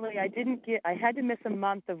unfortunately, I had to miss a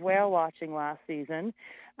month of whale watching last season.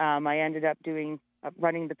 I ended up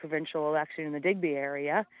running the provincial election in the Digby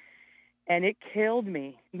area. And it killed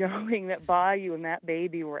me knowing that Bayou and that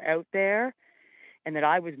baby were out there and that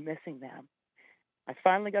I was missing them. I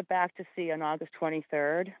finally got back to sea on August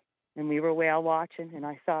 23rd, and we were whale watching, and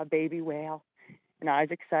I saw a baby whale, and I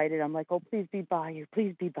was excited. I'm like, oh, please be Bayou.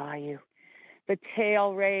 Please be Bayou. The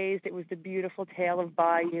tail raised. It was the beautiful tail of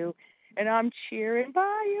Bayou, and I'm cheering, Bayou,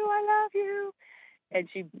 I love you. And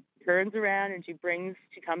she turns around, and she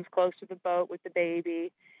comes close to the boat with the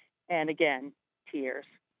baby, and again, tears.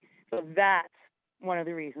 So that's one of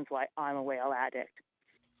the reasons why I'm a whale addict.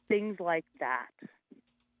 Things like that.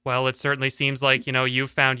 Well, it certainly seems like, you've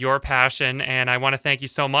found your passion, and I want to thank you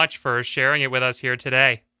so much for sharing it with us here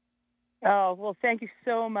today. Oh, well, thank you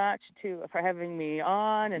so much, for having me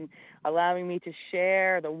on and allowing me to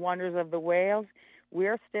share the wonders of the whales.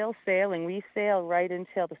 We're still sailing. We sail right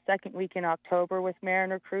until the second week in October with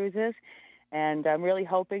Mariner Cruises, and I'm really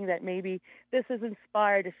hoping that maybe this has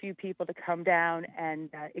inspired a few people to come down and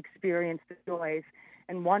experience the joys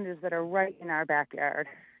and wonders that are right in our backyard.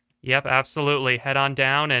 Yep, absolutely. Head on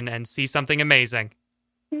down and see something amazing.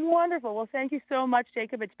 Wonderful. Well, thank you so much,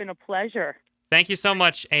 Jacob. It's been a pleasure. Thank you so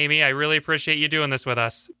much, Amy. I really appreciate you doing this with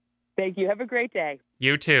us. Thank you. Have a great day.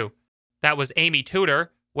 You too. That was Amy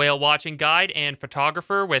Tudor, whale watching guide and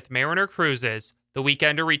photographer with Mariner Cruises. The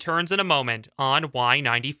Weekender returns in a moment on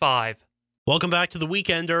Y95. Welcome back to The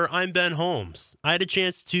Weekender. I'm Ben Holmes. I had a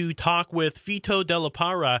chance to talk with Fito Della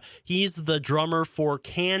Parra. He's the drummer for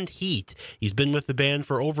Canned Heat. He's been with the band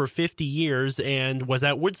for over 50 years and was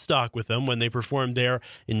at Woodstock with them when they performed there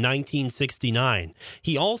in 1969.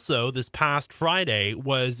 He also, this past Friday,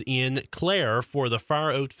 was in Clare for the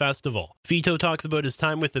Far Out Festival. Fito talks about his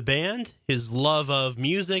time with the band, his love of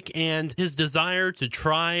music, and his desire to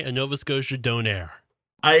try a Nova Scotia Donair.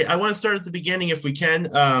 I want to start at the beginning if we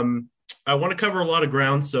can. I want to cover a lot of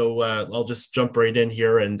ground, so I'll just jump right in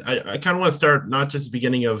here. And I kind of want to start not just the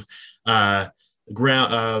beginning of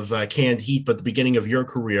Canned Heat, but the beginning of your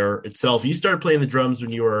career itself. You started playing the drums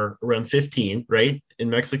when you were around 15, right,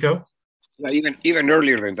 in Mexico? Yeah, even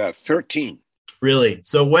earlier than that, 13. Really?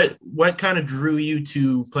 So what kind of drew you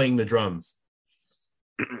to playing the drums?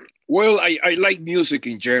 Well, I like music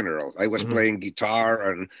in general. I was playing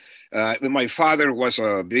guitar, and my father was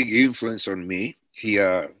a big influence on me.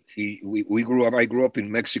 We grew up. I grew up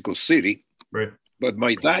in Mexico City, right, But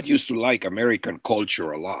my dad used to like American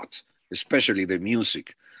culture a lot, especially the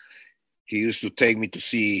music. He used to take me to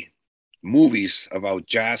see movies about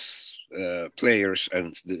jazz players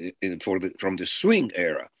from the swing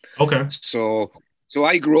era. Okay. So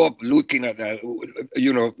I grew up looking at that.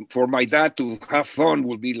 For my dad to have fun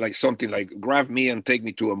would be like something like grab me and take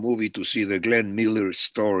me to a movie to see the Glenn Miller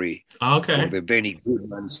story, Okay. or the Benny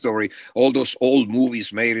Goodman story, all those old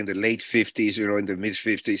movies made in the late 50s, in the mid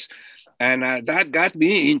 50s. And that got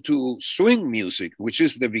me into swing music, which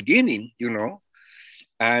is the beginning,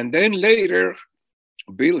 And then later,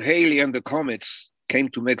 Bill Haley and the Comets came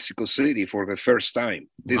to Mexico City for the first time.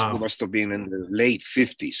 This must have been in the late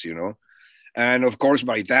 50s, And of course,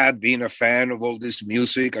 my dad, being a fan of all this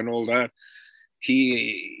music and all that,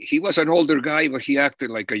 he was an older guy, but he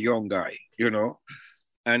acted like a young guy,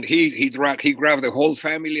 And he grabbed the whole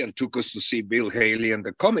family and took us to see Bill Haley and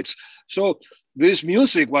the Comets. So this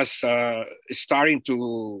music was starting to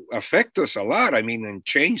affect us a lot. I mean, and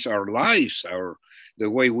change our lives, the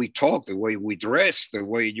way we talk, the way we dress, the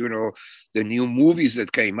way, the new movies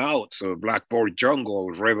that came out. So Blackboard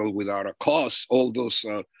Jungle, Rebel Without a Cause, all those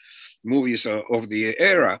movies of the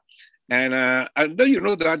era. And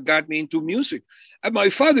that got me into music. And my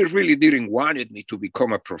father really didn't wanted me to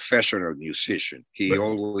become a professional musician. He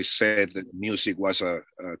always said that music was a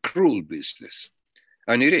cruel business,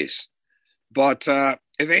 and it is. But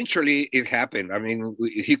eventually it happened. I mean,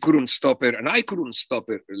 he couldn't stop it, and I couldn't stop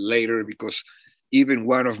it later, because even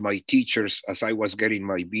one of my teachers, as I was getting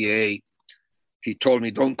my BA, he told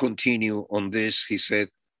me, don't continue on this. He said,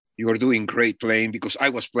 you're doing great playing, because I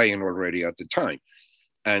was playing already at the time.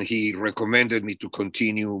 And he recommended me to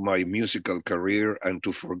continue my musical career and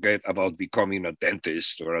to forget about becoming a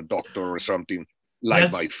dentist or a doctor or something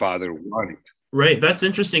like my father wanted. Right. That's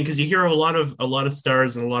interesting, because you hear a lot of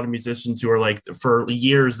stars and a lot of musicians who are like, for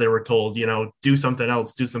years they were told, do something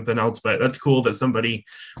else. But that's cool that somebody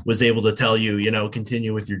was able to tell you,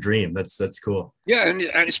 continue with your dream. That's cool. Yeah.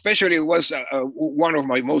 And especially it was one of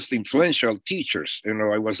my most influential teachers.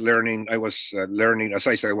 I was learning, as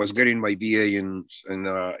I said, I was getting my BA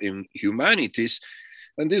in humanities.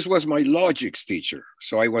 And this was my logics teacher.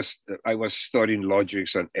 So I was studying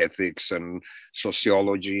logics and ethics and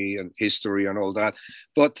sociology and history and all that.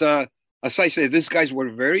 But as I said, these guys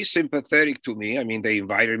were very sympathetic to me. I mean, they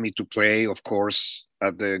invited me to play, of course,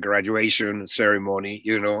 at the graduation ceremony,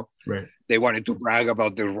 Right. They wanted to brag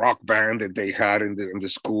about the rock band that they had in the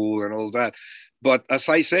school and all that. But as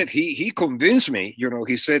I said, he convinced me,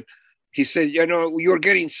 he said, you're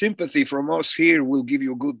getting sympathy from us here. We'll give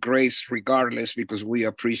you good grades regardless, because we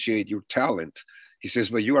appreciate your talent. He says,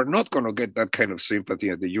 but you are not going to get that kind of sympathy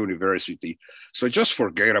at the university. So just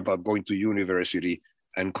forget about going to university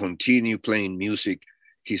and continue playing music.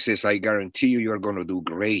 He says, I guarantee you're going to do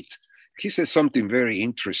great. He said something very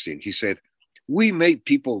interesting. He said, we make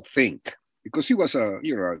people think, because he was a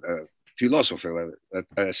philosopher,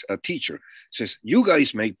 a teacher. He says, you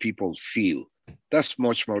guys make people feel. That's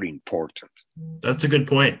much more important. That's a good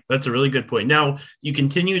point. That's a really good point. Now, you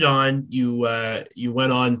continued on. You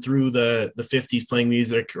went on through the 50s playing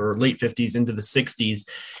music, or late 50s into the 60s.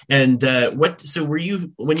 And so were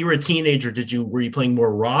you, when you were a teenager, were you playing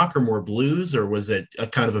more rock or more blues, or was it a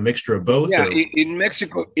kind of a mixture of both? Yeah, in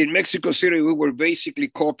Mexico City, we were basically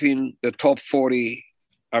copying the top 40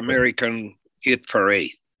 American hit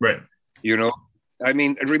parade. Right. I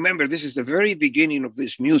mean, remember, this is the very beginning of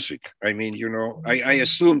this music. I mean, I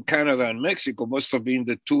assume Canada and Mexico must have been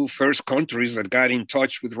the two first countries that got in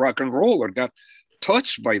touch with rock and roll, or got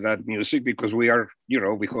touched by that music, because we are,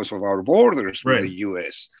 because of our borders with the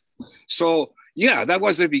U.S. So, yeah, that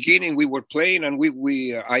was the beginning. We were playing, and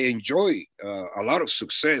I enjoy a lot of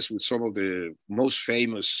success with some of the most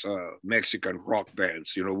famous Mexican rock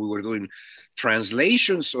bands. We were doing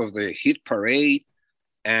translations of the hit parade,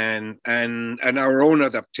 and our own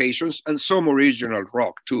adaptations, and some original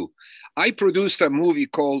rock too. I produced a movie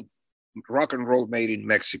called Rock and Roll Made in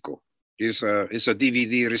Mexico. It's a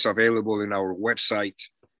DVD that is available in our website,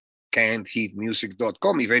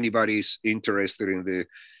 cannedheatmusic.com, if anybody is interested in the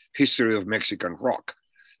history of Mexican rock.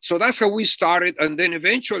 So that's how we started. And then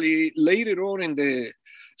eventually, later on in the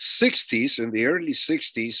 60s, in the early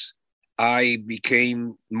 60s, I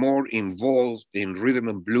became more involved in rhythm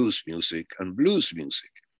and blues music and blues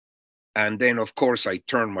music. And then, of course, I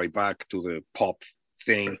turned my back to the pop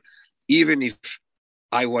thing, even if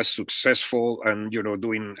I was successful and,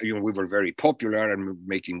 we were very popular and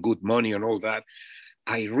making good money and all that.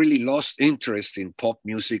 I really lost interest in pop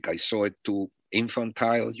music. I saw it too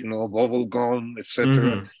infantile, bubblegum,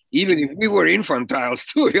 etc. Even if we were infantiles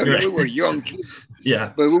too, we were young kids.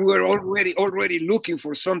 Yeah. But we were already looking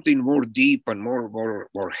for something more deep and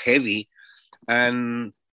more heavy,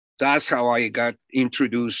 and that's how I got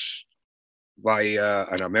introduced by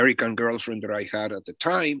an American girlfriend that I had at the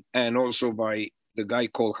time, and also by the guy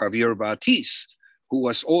called Javier Batiz, who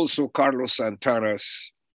was also Carlos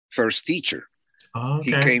Santana's first teacher. Oh,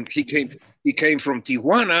 He okay. came from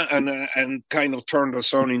Tijuana and kind of turned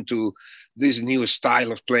us on into this new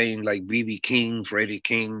style of playing, like B.B. King, Freddie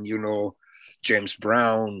King, James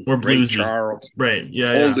Brown, More Ray bluesy. Charles, Right.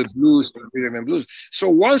 Yeah. all Yeah. the blues, the rhythm and blues. So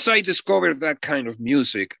once I discovered that kind of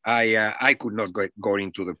music, I could not go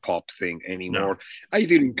into the pop thing anymore. No. I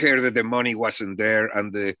didn't care that the money wasn't there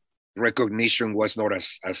and the recognition was not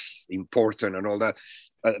as important and all that.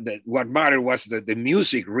 What mattered was that the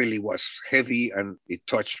music really was heavy and it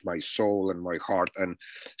touched my soul and my heart. And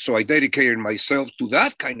so I dedicated myself to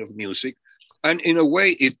that kind of music. And in a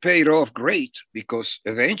way, it paid off great because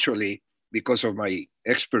eventually, because of my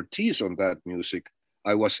expertise on that music,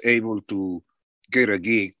 I was able to get a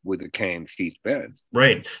gig with the Canned Heat band.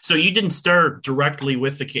 Right. So you didn't start directly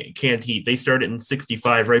with the Canned Heat. They started in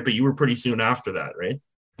 65, right? But you were pretty soon after that, right?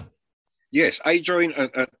 Yes, I joined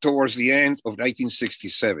towards the end of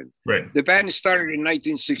 1967. Right. The band started in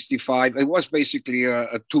 1965. It was basically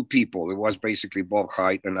two people. It was basically Bob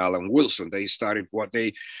Haidt and Alan Wilson. They started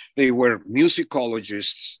they were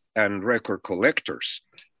musicologists and record collectors.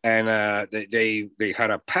 And they had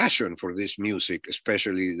a passion for this music,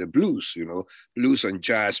 especially the blues. Blues and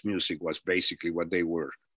jazz music was basically what they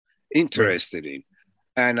were interested in.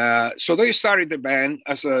 And so they started the band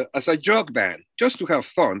as a jug band, just to have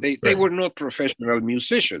fun. They were not professional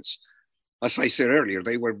musicians. As I said earlier,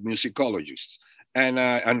 they were musicologists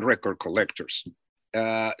and record collectors.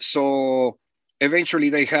 So eventually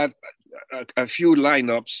they had a few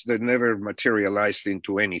lineups that never materialized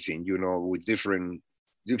into anything, with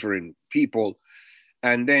different people.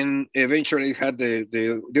 And then eventually had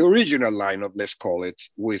the original lineup, let's call it,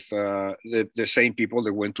 with the same people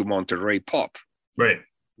that went to Monterey Pop. Right.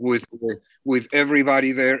 With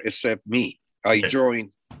everybody there except me. I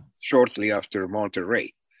joined shortly after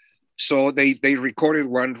Monterey. So they recorded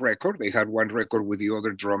one record. They had one record with the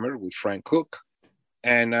other drummer, with Frank Cook.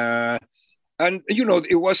 And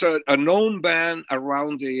it was a known band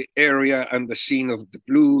around the area and the scene of the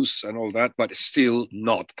blues and all that, but still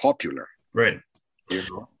not popular. Right. Do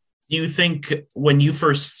you think when you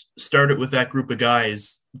first started with that group of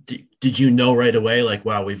guys, did you know right away, like,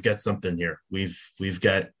 wow, we've got something here. We've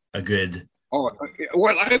got a good... Oh,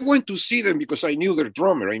 well, I went to see them because I knew their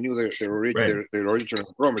drummer. I knew their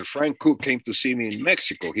original drummer. Frank Cook came to see me in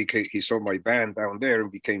Mexico. He saw my band down there and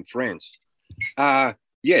became friends.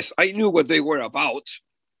 Yes, I knew what they were about.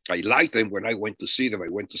 I liked them when I went to see them. I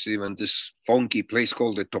went to see them in this funky place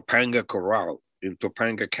called the Topanga Corral in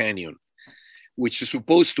Topanga Canyon, which is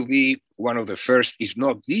supposed to be one of the first, if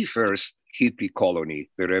not the first, hippie colony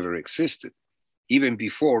that ever existed, even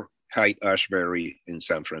before Haight-Ashbury in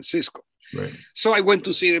San Francisco. Right. So I went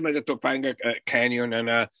to see them at the Topanga Canyon, and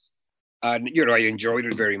I enjoyed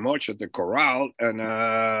it very much at the Corral. And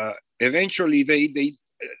eventually,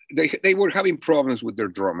 they were having problems with their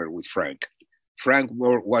drummer, with Frank. Frank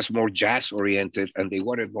was more jazz oriented, and they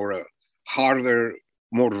wanted more harder,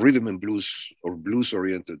 more rhythm and blues or blues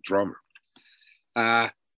oriented drummer.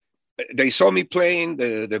 They saw me playing.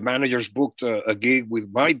 The managers booked a gig with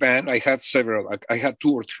my band. I had several. I had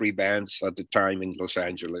 2 or 3 bands at the time in Los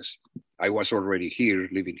Angeles. I was already here,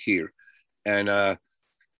 living here, and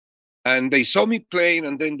they saw me playing,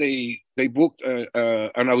 and then they booked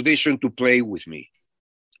an audition to play with me.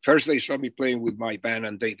 First, they saw me playing with my band,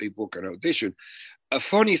 and they booked an audition. A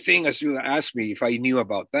funny thing, as you asked me if I knew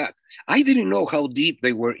about that, I didn't know how deep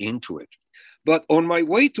they were into it. But on my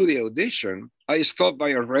way to the audition, I stopped by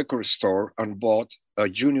a record store and bought a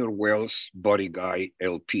Junior Wells Buddy Guy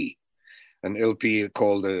LP, an LP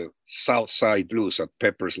called the Southside Blues at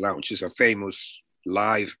Pepper's Lounge. It's a famous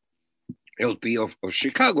live LP of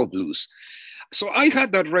Chicago blues. So I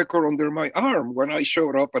had that record under my arm when I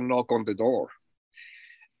showed up and knocked on the door.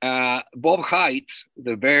 Bob Haidt,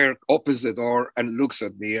 the bear, opens the door and looks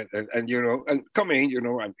at me and come in,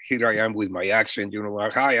 and here I am with my accent,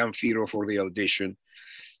 hi, I'm Firo for the audition.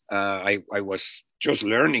 I was just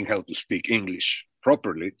learning how to speak English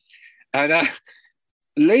properly. And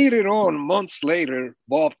later on, months later,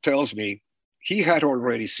 Bob tells me he had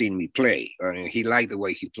already seen me play. I mean, he liked the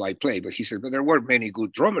way he play, but he said, but there weren't many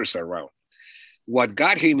good drummers around. What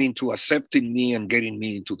got him into accepting me and getting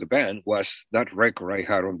me into the band was that record I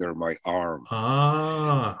had under my arm.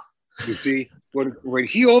 You see, when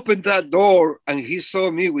he opened that door and he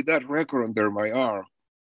saw me with that record under my arm,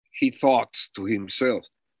 he thought to himself,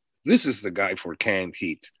 this is the guy for Canned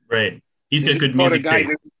Heat. Right. He's This got good is not a music guy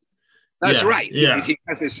taste. That's Yeah, right. yeah. He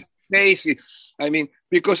has his face. I mean,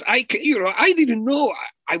 because I didn't know.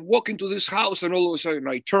 I walk into this house and all of a sudden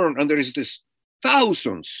I turn and there is this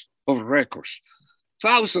thousands of records,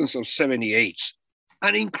 thousands of 78s,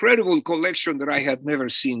 an incredible collection that I had never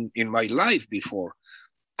seen in my life before.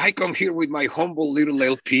 I come here with my humble little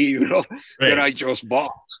LP, Right. that I just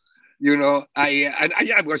bought.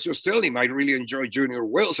 I was just telling him I really enjoy Junior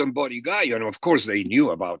Wells and Buddy Guy, and of course they knew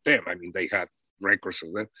about them. I mean, they had records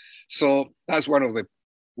of them. So that's one of the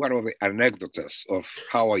anecdotes of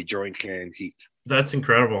how I joined Canned Heat. That's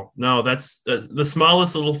incredible. No, that's the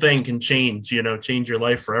smallest little thing can change your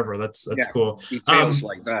life forever. That's cool. Details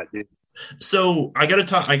like that. So I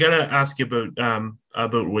gotta ask you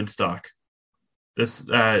about Woodstock. This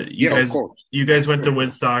you guys went to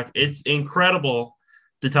Woodstock. It's incredible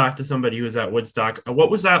to talk to somebody who was at Woodstock.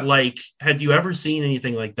 What was that like? Had you ever seen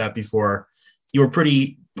anything like that before? You were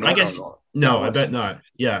pretty. No, I bet not.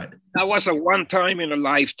 Yeah, that was a one-time in a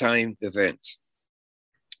lifetime event.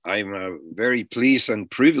 I'm very pleased and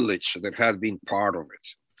privileged that had been part of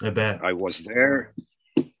it. I bet. I was there.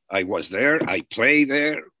 I played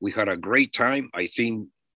there. We had a great time. I think,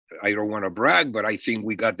 I don't want to brag, but I think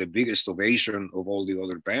we got the biggest ovation of all the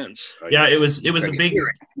other bands. Yeah, it was a big.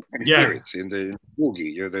 Hear it in the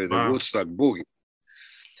boogie, the Wow. Woodstock boogie.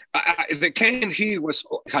 The Canned Heat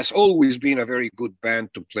has always been a very good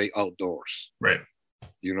band to play outdoors. Right.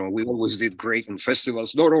 We always did great in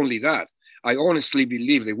festivals. Not only that, I honestly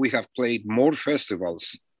believe that we have played more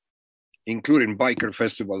festivals, including biker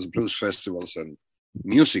festivals, blues festivals, and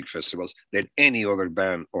music festivals, than any other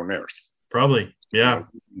band on earth. Probably. Yeah.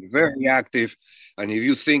 Very active. And if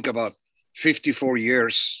you think about 54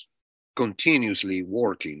 years continuously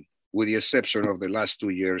working, with the exception of the last 2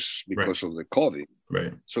 years because of the COVID.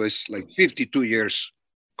 Right. So it's like 52 years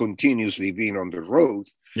continuously being on the road.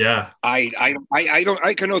 Yeah. I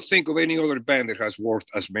cannot think of any other band that has worked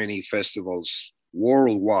as many festivals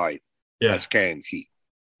worldwide as Canned Heat.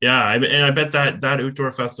 Yeah, I bet that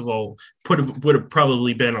outdoor festival would have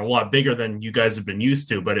probably been a lot bigger than you guys have been used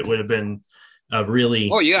to, but it would have been really.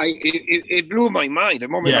 Oh yeah, it blew my mind the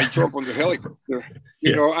moment I drove on the helicopter.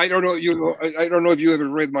 I don't know if you ever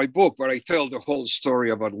read my book, but I tell the whole story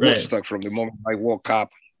about Woodstock from the moment I woke up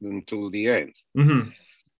until the end. Mm-hmm.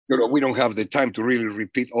 We don't have the time to really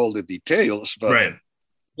repeat all the details, but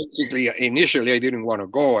basically, initially I didn't want to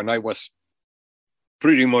go, and I was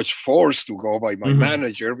pretty much forced to go by my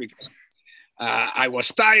manager because I was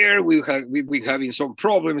tired. We were having some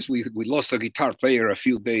problems. We lost a guitar player a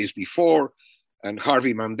few days before, and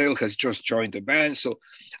Harvey Mandel has just joined the band. So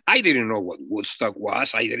I didn't know what Woodstock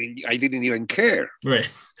was. I didn't even care. Right.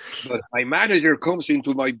 But my manager comes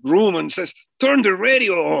into my room and says, "Turn the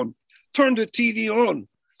radio on, turn the TV on.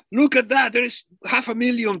 Look at that. There's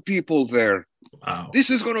 500,000 people there. Wow. This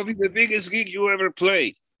is going to be the biggest gig you ever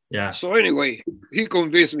played." Yeah. So anyway, he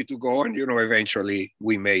convinced me to go, and eventually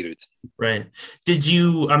we made it. Right. Did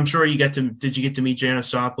you get to meet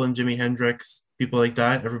Janis Joplin, Jimi Hendrix, people like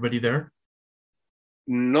that? Everybody there?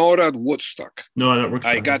 Not at Woodstock. No, not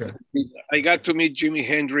Woodstock. I got to meet Jimi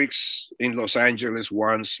Hendrix in Los Angeles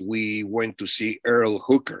once. We went to see Earl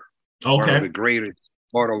Hooker, one of the greatest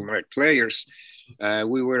bottleneck players.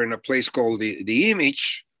 We were in a place called the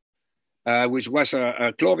Image, which was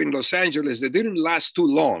a club in Los Angeles that didn't last too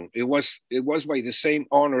long. It was by the same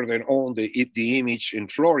owner that owned the Image in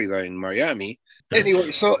Florida, in Miami.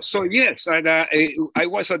 Anyway, so yes, and I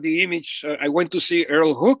was at the Image. I went to see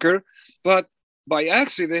Earl Hooker, but by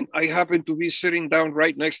accident, I happened to be sitting down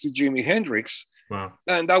right next to Jimi Hendrix. Wow.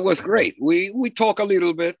 And that was great. We talked a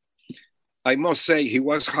little bit. I must say he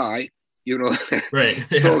was high, Right.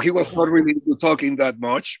 So he was not really talking that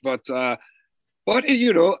much, but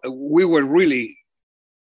we were really,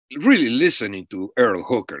 really listening to Earl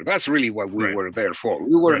Hooker. That's really what we were there for.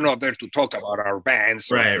 We were not there to talk about our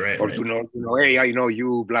bands or to know, hey, I know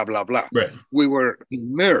you, blah, blah, blah. Right. We were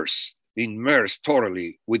immersed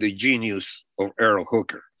totally with the genius of Earl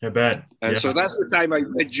Hooker. I bet. And so that's the time I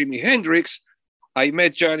met Jimi Hendrix. I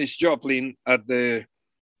met Janis Joplin at the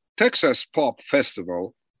Texas Pop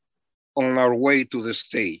Festival on our way to the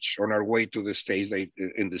stage.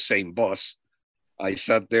 In the same bus. I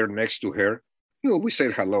sat there next to her. We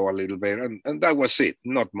said hello a little bit, and that was it.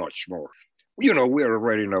 Not much more. We're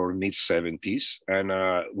already in our mid-70s, and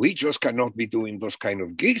we just cannot be doing those kind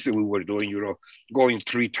of gigs that we were doing, going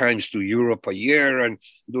 3 times to Europe a year and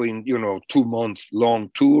doing,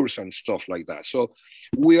 2-month-long tours and stuff like that. So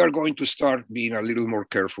we are going to start being a little more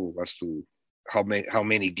careful as to how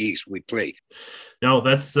many gigs we played. No,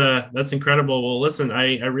 that's incredible. Well, listen,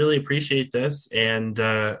 I really appreciate this. And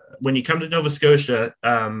when you come to Nova Scotia,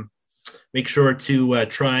 make sure to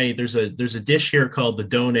try. There's a dish here called the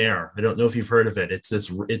Donair. I don't know if you've heard of it. It's this.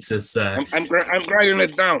 I'm writing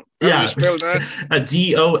it down. How do you spell that?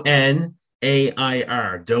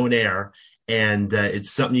 Donair, Donair. And it's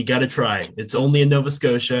something you got to try. It's only in Nova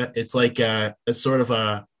Scotia. It's like a sort of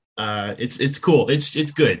a it's cool.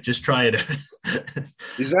 It's good. Just try it.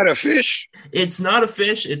 Is that a fish? It's not a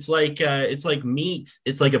fish. It's like meat.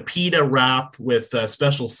 It's like a pita wrap with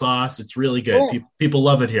special sauce. It's really good. Oh. People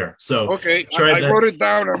love it here. So okay, try I wrote it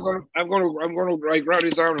down. I'm gonna write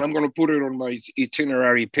it down. And I'm gonna put it on my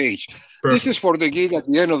itinerary page. Perfect. This is for the gig at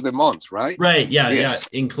the end of the month, right? Right. Yeah. Yes.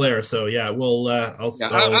 Yeah. In Clare. So yeah, we'll.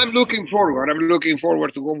 I'm looking forward. I'm looking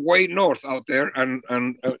forward to go way north out there, and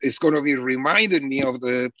it's going to be reminding me of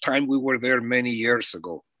the time we were there many years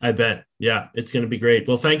ago. I bet. Yeah, it's going to be great.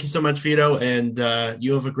 Well, thank you so much, Vito, and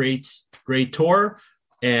you have a great tour,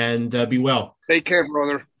 and be well. Take care,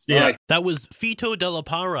 brother. Yeah. Bye. That was Vito Della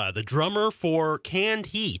Para, the drummer for Canned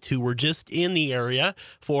Heat, who were just in the area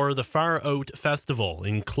for the Far Out Festival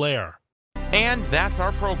in Clare. And that's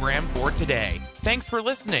our program for today. Thanks for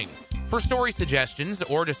listening. For story suggestions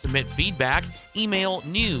or to submit feedback, email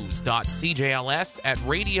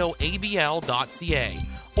news.cjls@radioabl.ca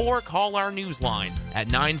or call our newsline at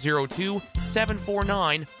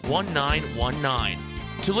 902-749-1919.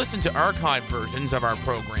 To listen to archived versions of our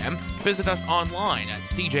program, visit us online at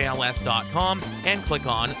cjls.com and click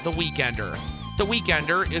on The Weekender. The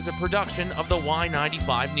Weekender is a production of the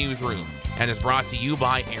Y95 Newsroom and is brought to you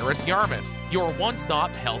by Aris Yarmouth, your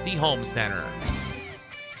one-stop healthy home center.